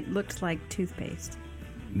Well- it looked like toothpaste.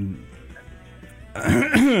 I'm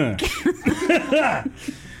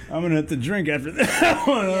gonna have to drink after that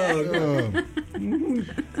one. Oh,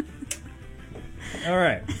 All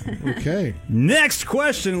right. okay. Next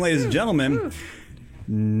question, ladies and gentlemen.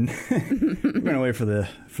 We're gonna wait for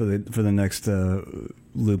the next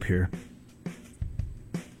loop here.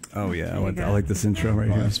 Oh yeah, There you go. I like this intro right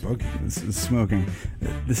Oh, here. that's smoky. This is smoking.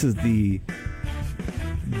 This is the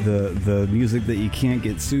music that you can't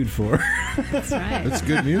get sued for. That's right. That's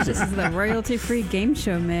good music. This is the royalty-free game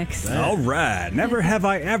show mix. All right. Never have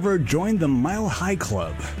I ever joined the Mile High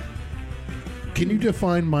Club. Can you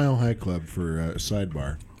define Mile High Club for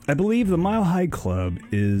sidebar? I believe the Mile High Club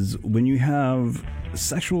is when you have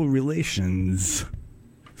sexual relations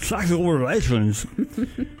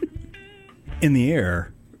in the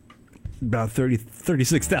air about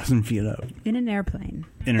 36,000 feet up. In an airplane.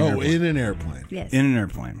 In an airplane. In an airplane. Yes. In an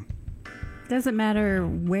airplane. Doesn't matter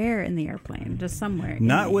where in the airplane, just somewhere. in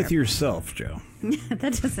Not the with airplane. yourself, Joe.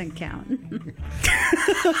 That doesn't count.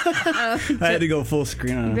 I had to go full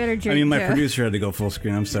screen on You it. better I drink, mean, my Joe. producer had to go full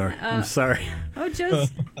screen. I'm sorry. I'm sorry. Oh,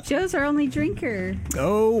 Joe's our only drinker.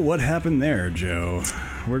 Oh, what happened there, Joe?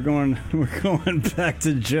 We're going back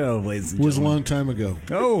to Joe, ladies It and was a gentlemen. long time ago.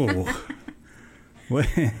 Oh. Wait.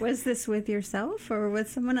 Was this with yourself or with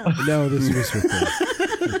someone else? No, this was with them.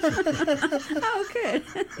 Oh, good.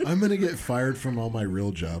 I'm going to get fired from all my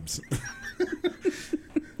real jobs.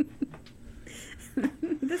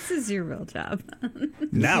 This is your real job.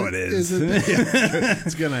 Now it is. Isn't it?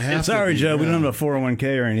 It's going to happen. Sorry, Joe. We don't have a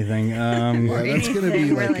 401k or anything. Yeah, that's going to be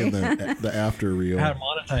anything, like really. in the after reel. How to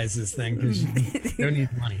monetize this thing because you don't need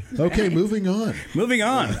money. Okay, moving on. Moving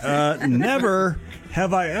on. Never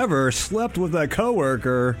have I ever slept with a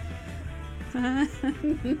coworker.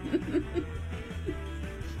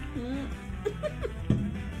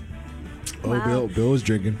 Oh, Wow. Bill was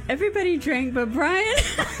drinking. Everybody drank, but Brian.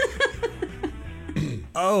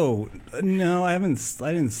 Oh no, I didn't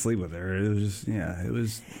sleep with her. It was just it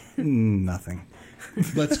was nothing.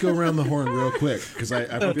 Let's go around the horn real quick because I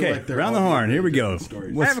feel Okay, like they're round all the horn. Here we go. different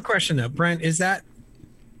stories. I have a question though, Brian. Is that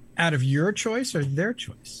out of your choice or their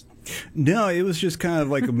choice? No, it was just kind of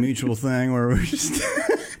like a mutual thing where we just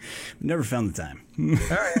never found the time.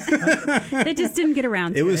 They just didn't get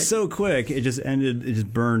around to it. It was so quick. It just ended. It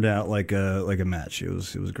just burned out like a match. It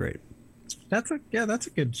was great. That's a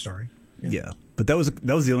good story. Yeah, but that was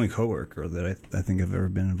the only coworker that I think I've ever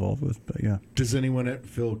been involved with. But yeah, Does anyone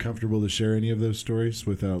feel comfortable to share any of those stories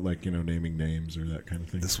without, like, naming names or that kind of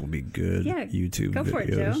thing? this will be good. Yeah, YouTube go for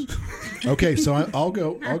it, Joe. videos. Okay, so I'll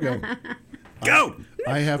go. Go.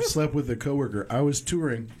 I have slept with a coworker. I was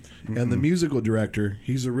touring, and the musical director,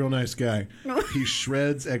 he's a real nice guy. He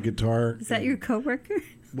shreds at guitar. Is that your coworker?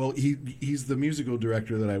 Well, he's the musical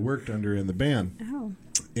director that I worked under in the band. Oh,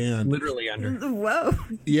 And Literally under. whoa!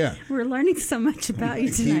 yeah, We're learning so much about you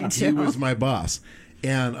tonight, he Joe. was my boss.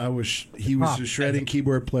 And he was a shredding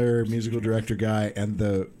keyboard player, musical director guy. And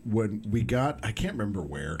when we got, I can't remember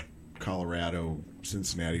where, Colorado,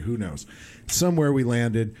 Cincinnati, who knows, somewhere we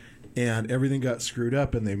landed, and everything got screwed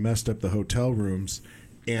up, and they messed up the hotel rooms.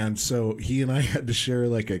 And so he and I had to share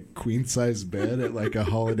like a queen size bed at like a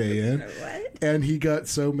Holiday Inn. What? And he got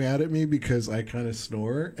so mad at me because I kind of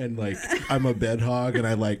snore and like I'm a bed hog and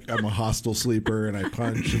I'm a hostile sleeper and I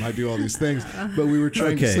punch and I do all these things. But we were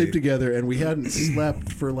trying to sleep together and we hadn't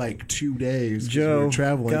slept for like 2 days. Joe, we were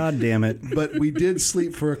traveling. God damn it! But we did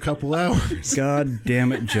sleep for a couple hours. God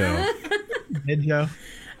damn it, Joe! Did Joe?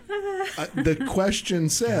 The question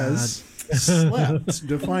says slept.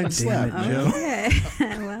 Define slept, Joe. Okay.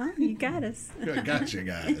 Well, you got us. Gotcha,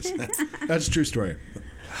 guys. That's a true story.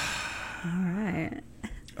 All right.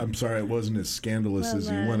 I'm sorry it wasn't as scandalous as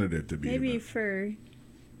you wanted it to be. Maybe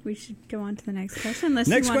we should go on to the next question.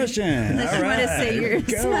 Next question. Unless you want to say yours.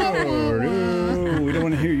 No, we don't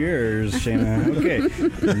want to hear yours, Shayna.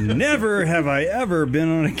 Okay. Never have I ever been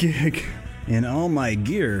on a gig and all my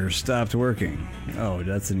gear stopped working. Oh,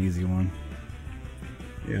 that's an easy one.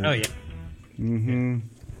 Yeah. Oh, yeah. Mm-hmm.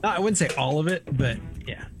 No, I wouldn't say all of it, but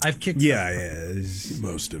yeah. I've kicked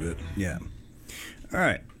Most of it. Yeah. All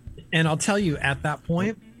right. And I'll tell you, at that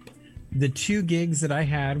point, the 2 gigs that I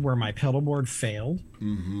had where my pedal board failed,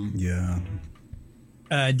 Yeah.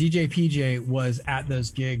 DJ PJ was at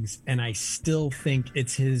those gigs, and I still think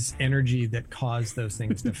it's his energy that caused those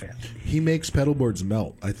things to fail. He makes pedal boards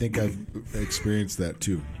melt. I think I've experienced that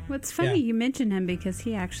too. What's funny, you mentioned him because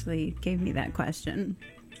he actually gave me that question.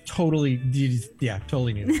 Totally knew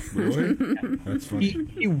that. Really? That's funny.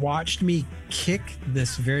 He watched me kick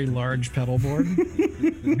this very large pedal board,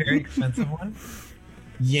 very expensive one,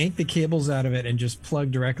 yank the cables out of it and just plug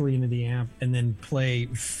directly into the amp and then play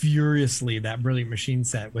furiously that Brilliant Machine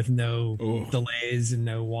set with no delays and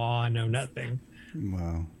no wah, no nothing.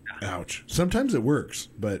 Wow. Ouch. Sometimes it works,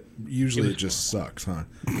 but usually it just sucks, huh?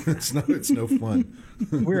 It's no fun.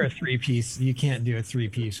 We're a 3-piece. You can't do a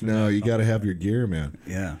 3-piece. No, you got to have your gear, man.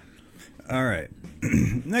 Yeah. All right.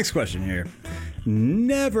 Next question here.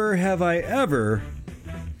 Never have I ever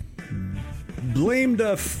blamed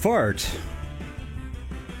a fart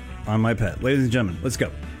on my pet. Ladies and gentlemen, let's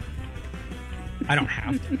go. I don't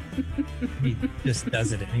have to. He just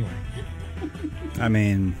does it anyway. I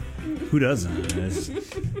mean, who doesn't?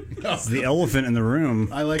 It's the elephant in the room.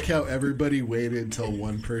 I like how everybody waited till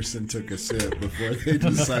one person took a sip before they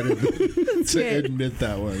decided to admit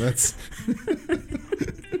that one. That's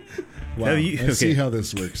wow. I see how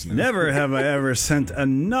this works now. Never have I ever sent a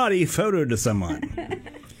naughty photo to someone.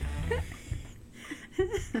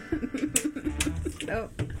 Oh.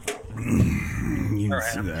 You All can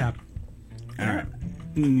see right, that. All right.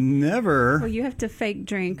 Never. Well, you have to fake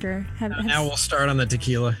drink or have. Now we'll start on the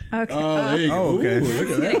tequila. Okay. Oh, there you go. Oh, okay. Ooh, look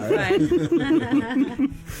at that.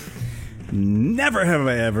 Never have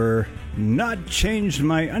I ever not changed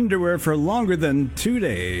my underwear for longer than 2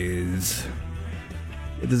 days.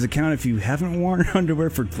 Does it count if you haven't worn underwear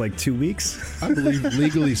for like 2 weeks? I believe,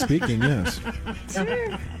 legally speaking, yes.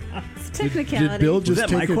 Sure. It's technicality. Did Bill just that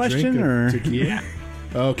take my a question, drink or- of tequila? Yeah.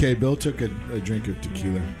 Okay, Bill took a drink of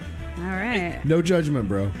tequila. All right. No judgment,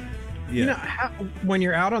 bro. Yeah. You know, when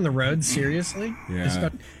you're out on the road, seriously, Yeah.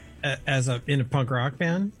 especially in a punk rock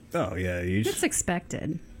band, Oh yeah. You It's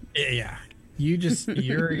expected. yeah,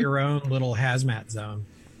 you're your own little hazmat zone.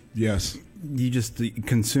 Yes. just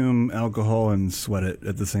consume alcohol and sweat it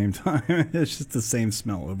at the same time. It's just the same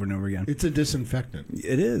smell over and over again. It's a disinfectant.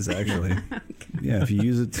 It is actually. Yeah, if you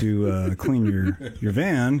use it to clean your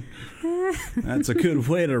van, that's a good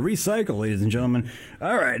way to recycle, ladies and gentlemen.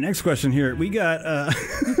 All right, next question here. We got.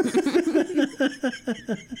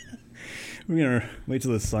 We're gonna wait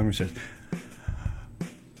till this song starts.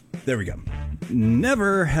 There we go.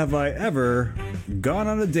 Never have I ever gone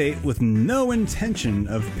on a date with no intention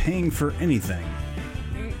of paying for anything.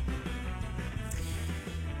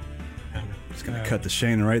 Just gonna cut the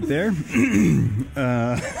Shane right there.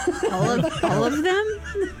 All of them?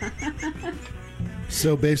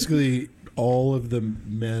 So basically, all of the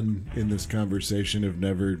men in this conversation have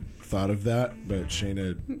never thought of that, but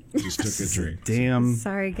Shayna just took a drink. Damn.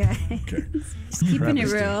 Sorry, guys. Okay. Just keeping it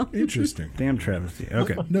Travesty. real. Interesting. Damn travesty.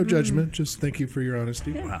 Okay. No judgment. Just thank you for your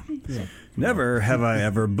honesty. Wow. Yeah. Never have I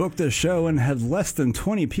ever booked a show and had less than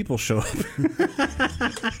 20 people show up.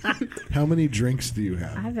 How many drinks do you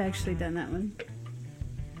have? I've actually done that one.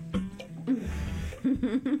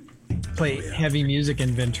 Play heavy music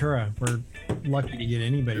in Ventura. We're lucky to get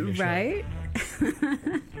anybody to show up. Right?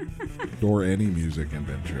 Or any music in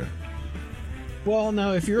Ventura? Well,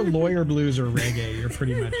 no, if you're lawyer blues or reggae, you're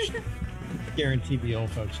pretty much guaranteed the old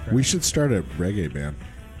folks crowd. We should start a reggae band.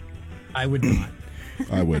 I would not.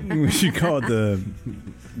 I would. We should call it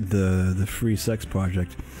the Free Sex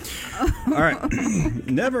Project. All right.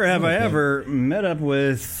 Never have I ever met up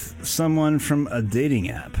with someone from a dating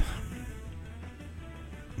app.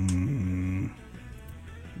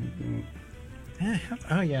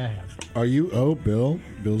 Oh yeah, I have. Are you? Oh, Bill's.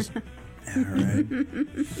 All right.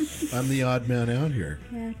 I'm the odd man out here.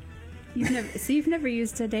 Yeah. You've never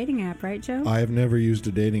used a dating app, right, Joe? I have never used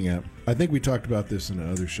a dating app. I think we talked about this in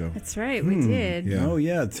another show. That's right, we did. Yeah. Oh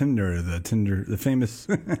yeah, Tinder, the famous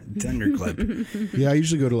Tinder clip. Yeah, I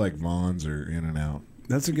usually go to like Vaughn's or In and Out.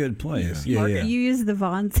 That's a good place. Yeah. Yeah. You use the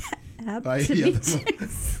Vaughn's app to meet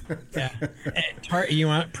chicks. Yeah. You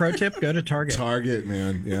want pro tip? Go to Target. Target,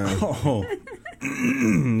 man. Yeah. Oh,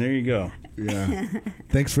 there you go. Yeah.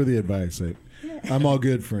 Thanks for the advice. I'm all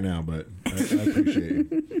good for now, but I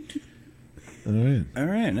appreciate you. All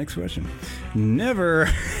right, next question. Never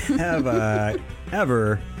have I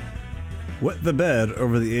ever wet the bed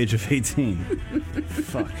over the age of 18.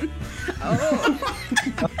 Fuck.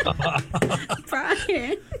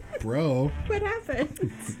 Brian, Bro. what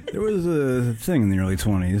happened? There was a thing in the early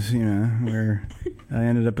 20s, where I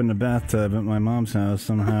ended up in the bathtub at my mom's house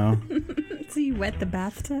somehow. So you wet the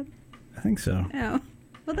bathtub? I think so. Oh.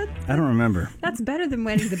 Well, I don't remember. that's better than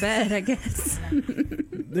wetting the bed, I guess.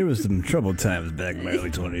 There was some troubled times back in my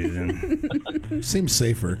early 20s Seems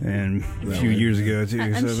safer. and a That few way. years ago, too.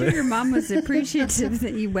 I'm sure your mom was appreciative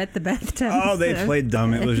that you wet the bathtub. Oh, they so- played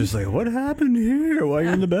dumb. It was just like, what happened here? Why are you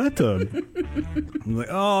in the bathtub? I'm like,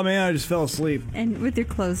 oh man, I just fell asleep And with your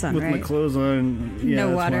clothes on, with right? my clothes on. Yeah,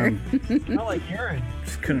 No that's why water. I I like urine.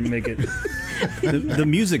 just couldn't make it. The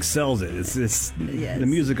music sells it. It's Yes. the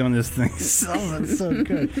music on this thing sells it so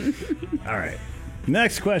good. All right,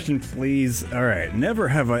 next question, please. All right, never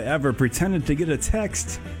have I ever pretended to get a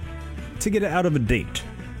text to get out of a date.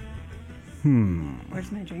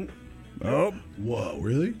 Where's my drink? Oh, Whoa,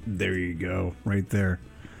 really? there you go, right there,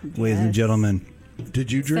 ladies and Yes. gentlemen.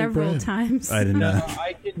 Did you drink, Several Brian? times. I did No, not.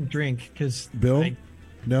 I didn't drink because Bill?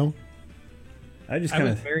 No? I just I kind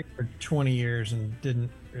was of. married for 20 years and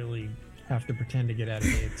didn't really have to pretend to get out of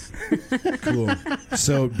dates. Cool.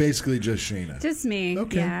 So basically just Shayna. Just me.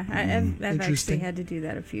 Okay. Yeah, I've actually Interesting. had to do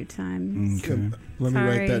that a few times. Okay. Let me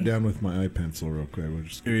write Sorry. that down with my eye pencil real quick. We'll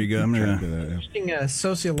just There you go. keep I'm track gonna. of that, yeah. Doing a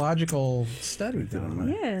sociological study.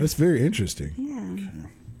 Yeah. That's very interesting.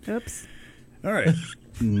 Yeah. Oops. All right.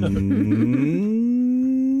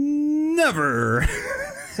 Never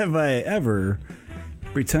have I ever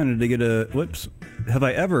pretended to get a. Whoops. Have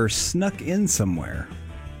I ever snuck in somewhere?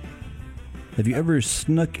 Have you ever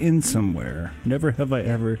snuck in somewhere? Never have I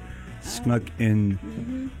ever snuck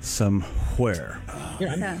in somewhere.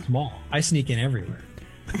 Yeah, I'm Yeah. small. I sneak in everywhere.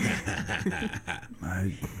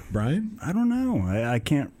 Brian? I don't know. I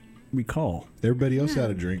can't recall. Everybody else had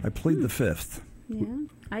a drink. I plead the fifth. Yeah.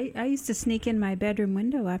 I used to sneak in my bedroom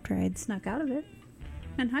window after I had snuck out of it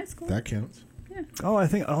in high school. That counts. Oh, I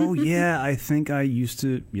think. Oh, yeah. I think I used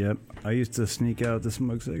to. Yep. I used to sneak out to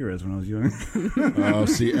smoke cigarettes when I was young. Oh,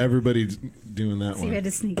 see, everybody's doing that So you had one.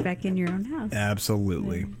 to sneak back in your own house.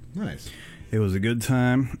 Absolutely. Nice. It was a good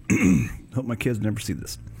time. Hope my kids never see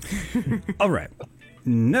this. All right.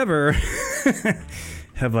 Never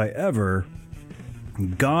have I ever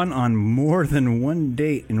gone on more than one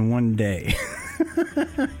date in one day.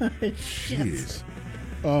 Jeez.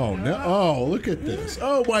 Oh, no. Oh, look at this.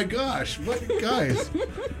 Oh, my gosh. What, guys,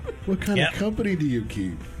 what kind Yep. of company do you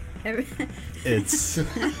keep? It's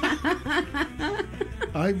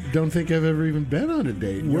I don't think I've ever even been on a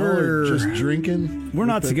date. We're- We're just drinking. we're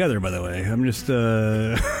not with the- together, by the way. I'm just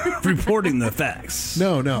reporting the facts.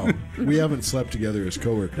 No. We haven't slept together as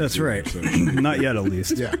coworkers. That's either, right. so- Not yet, at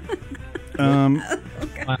least. yeah.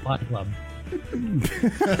 My life club.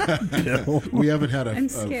 Bill. We haven't had a I'm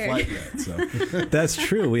flight scared. yet, so. That's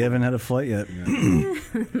true. We haven't had a flight yet.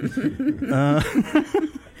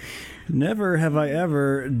 Never have I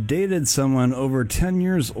ever dated someone over 10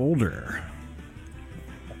 years older.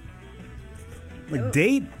 Like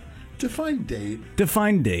date? Define date.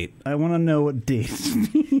 Define date. I want to know what date.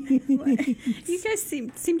 You guys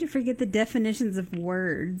seem to forget the definitions of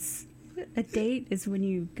words. A date is when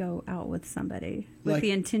you go out with somebody with Like-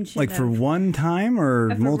 the intention Like for of, one time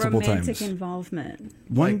or of multiple a romantic times? involvement.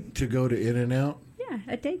 One. Like to go to In and Out Yeah,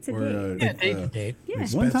 a date's a or date. Yeah, date to date. Yeah. One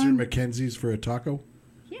Spencer time? McKenzie's for a taco.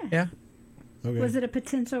 Yeah. Yeah. Okay. Was it a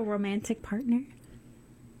potential romantic partner?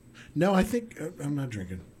 No, I think I'm not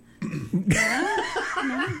drinking.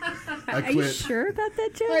 I Are you quit. sure about that,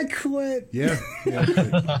 Joe? quit. Yeah.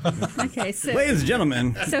 Okay, so Ladies and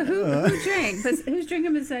gentlemen. who drank? Who's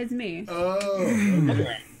drinking besides me? Oh.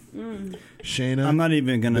 Shayna. I'm not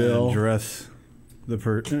even going to Bill. address the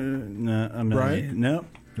no, I'm not. Brian? No.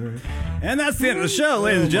 And that's the end of the show,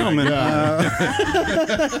 ladies and gentlemen.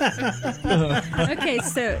 Okay,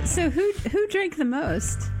 so who drank the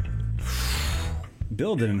most?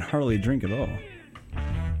 Bill didn't hardly drink at all.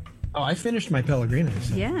 Oh, I finished my Pellegrino.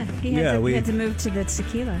 So. Yeah, he had to move to the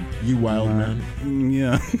tequila. You wild man.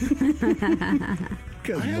 Yeah.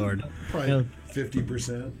 Good Lord. Probably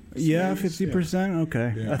 50%. Yeah, 50%.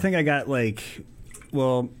 Okay. Yeah. I think I got I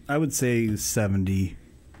would say 70.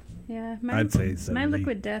 Yeah, I'd say 70. my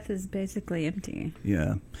Liquid Death is basically empty.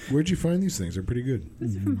 Yeah. Where'd you find these things? They're pretty good.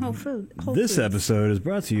 This is from Whole Foods. This episode is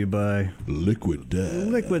brought to you by Liquid Death.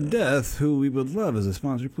 Liquid Death, who we would love as a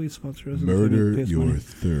sponsor. Please sponsor us. Murder Pay us your money.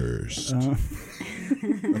 thirst.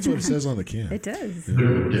 That's what it says on the can. It does.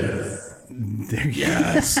 There you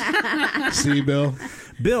Yes. See, Bill?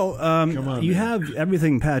 Bill, Come on, you man. have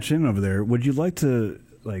everything patched in over there. Would you like to,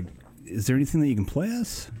 is there anything that you can play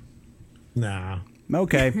us? Nah.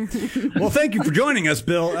 Okay. Well, thank you for joining us,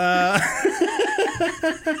 Bill. I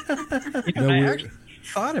actually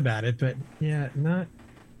thought about it, but yeah, no.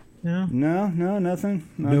 No, nothing.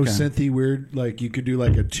 No Okay. synthy weird, you could do a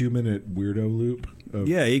 2-minute weirdo loop of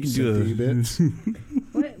Yeah, you can do synthy bits.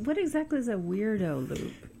 What exactly is a weirdo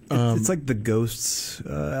loop? It's like the Ghosts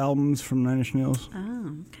albums from Nine Inch Nails.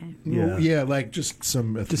 Oh, okay. Yeah. Yeah, just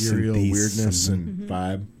some Just some ethereal beats weirdness and- and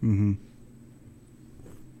vibe. Mm-hmm.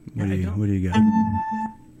 What do you got?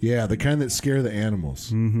 Yeah, the kind that scare the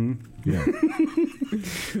animals. Mm-hmm. Yeah.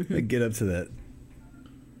 Get up to that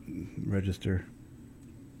register.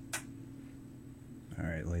 All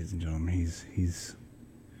right, ladies and gentlemen, he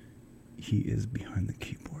is behind the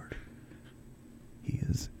keyboard. He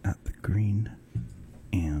is at the green,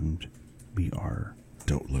 and we are.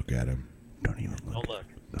 Don't look at him. Don't even look. Don't look.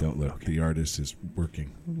 Don't look. Okay. The artist is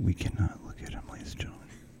working. We cannot look at him, ladies and gentlemen.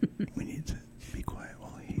 We need to be quiet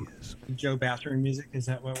while he is Joe bathroom music, is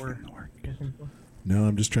that what we're in the work. looking for? No,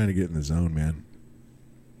 I'm just trying to get in the zone, man.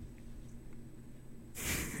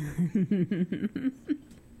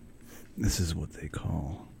 This is what they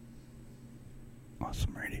call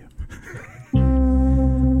awesome radio.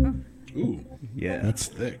 Ooh, Yeah, that's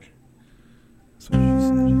thick. that's what she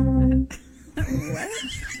said.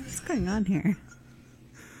 What's going on here?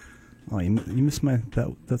 Oh, you missed my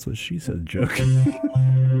that's what she said joke.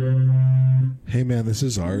 Hey, man, this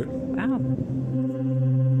is art. Wow.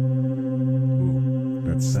 Ooh,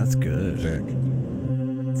 That's good. thick.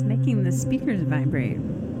 It's making the speakers vibrate.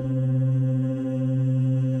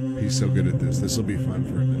 He's so good at this. This will be fun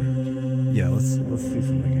for a minute. Yeah, let's see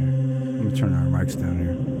something here. Let me turn our mics down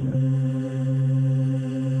here.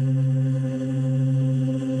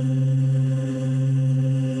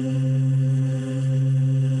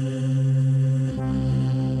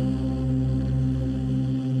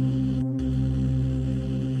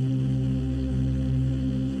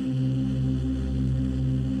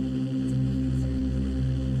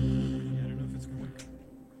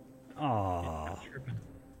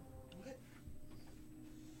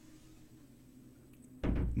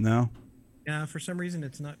 No? Yeah, for some reason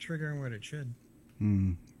it's not triggering what it should.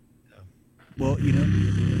 Well,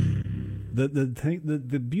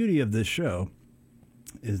 the beauty of this show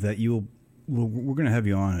is that we're going to have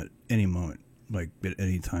you on at any moment, at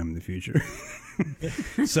any time in the future.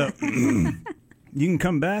 So you can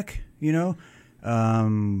come back, we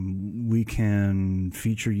can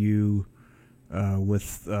feature you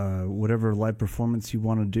with whatever live performance you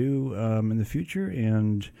want to do in the future.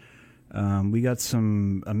 And we got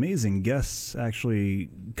some amazing guests actually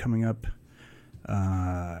coming up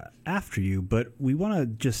after you, but we want to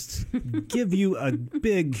just give you a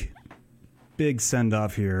big send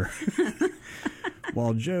off here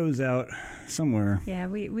while Joe's out somewhere. Yeah,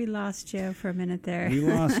 we lost Joe for a minute there. We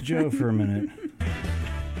lost Joe for a minute.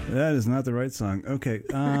 That is not the right song. Okay,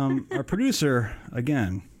 our producer,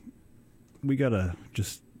 again, we got to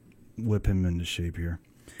just whip him into shape here.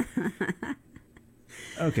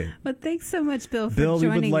 Okay. Well, thanks so much, Bill, for Bill, we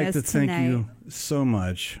would joining like us to thank tonight. you so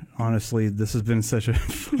much. Honestly, this has been such a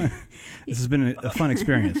fun, a fun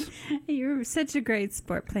experience. You're such a great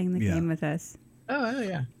sport playing the game with us. Oh,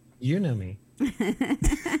 yeah. You know me.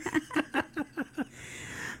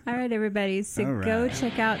 All right, everybody. So All right. go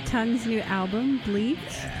check out Tongue's new album, Bleak.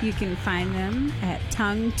 You can find them at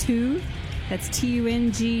Tongue2. That's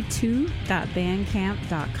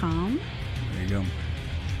TUNG2.bandcamp.com. There you go.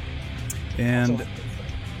 And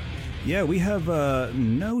yeah, we have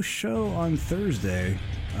no show on Thursday,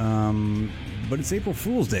 but it's April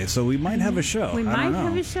Fool's Day, so we might have a show. We I might don't know.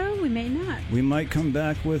 have a show. We may not. We might come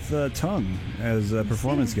back with Tongue as a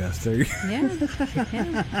performance guest. There you go.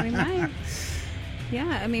 Yeah, we might. Yeah,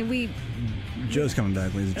 I mean, Joe's coming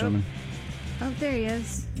back, ladies and gentlemen. Oh, there he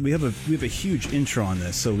is. We have a huge intro on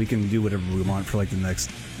this, so we can do whatever we want for the next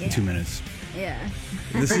 2 minutes. Yeah.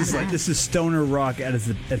 This is stoner rock at its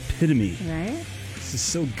epitome. Right? This is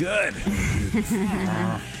so good.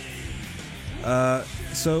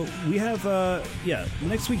 So we have,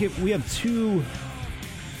 next week we have two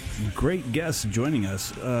great guests joining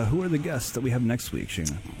us. Who are the guests that we have next week,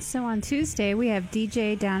 Shayna? So on Tuesday, we have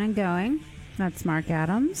DJ Down and Going. That's Mark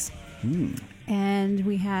Adams. And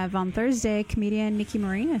we have on Thursday, comedian Nikki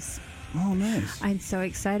Marinas. Oh, nice. I'm so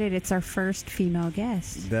excited. It's our first female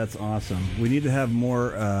guest. That's awesome. We need to have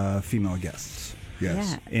more female guests.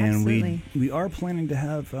 Yes. Yeah, And absolutely. we are planning to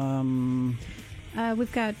have...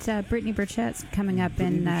 We've got Brittany Burchett's coming up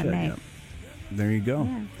in Burchett, May. yeah. There you go.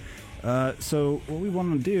 Yeah. So what we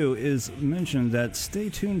want to do is mention that stay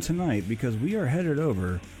tuned tonight because we are headed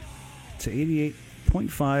over to 88.5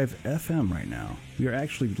 FM right now. We are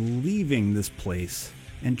actually leaving this place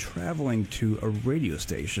and traveling to a radio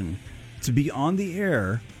station to be on the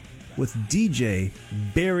air with DJ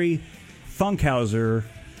Barry Funkhauser.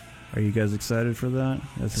 Are you guys excited for that?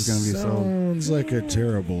 This is going to be Sounds like a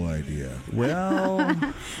terrible idea.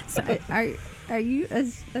 Well, So are you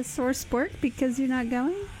a sore sport because you're not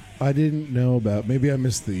going? I didn't know about. Maybe I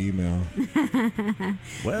missed the email.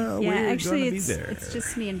 well, Yeah, we're actually, going to be there. it's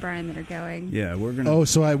just me and Brian that are going. Yeah, we're going to... Oh,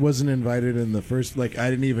 so I wasn't invited in the first. Like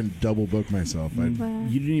I didn't even double book myself. Well,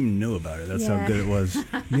 You didn't even know about it. That's how Yeah. good it was.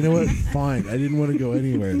 You know what? Fine. I didn't want to go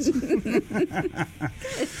anyways.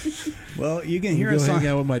 Well, you can hear Go us hang on...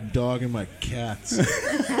 out with my dog and my cats.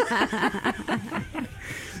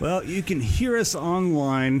 Well, you can hear us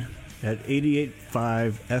online at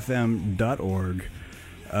 885fm.org.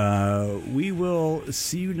 We will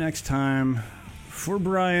see you next time. For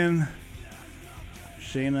Brian,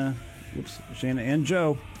 Shayna, and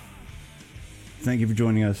Joe, thank you for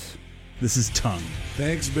joining us. This is Tongue.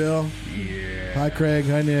 Thanks, Bill. Yeah. Hi, Craig.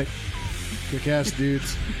 Hi, Nick. Kick ass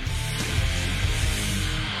dudes.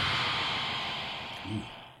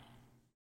 Ooh.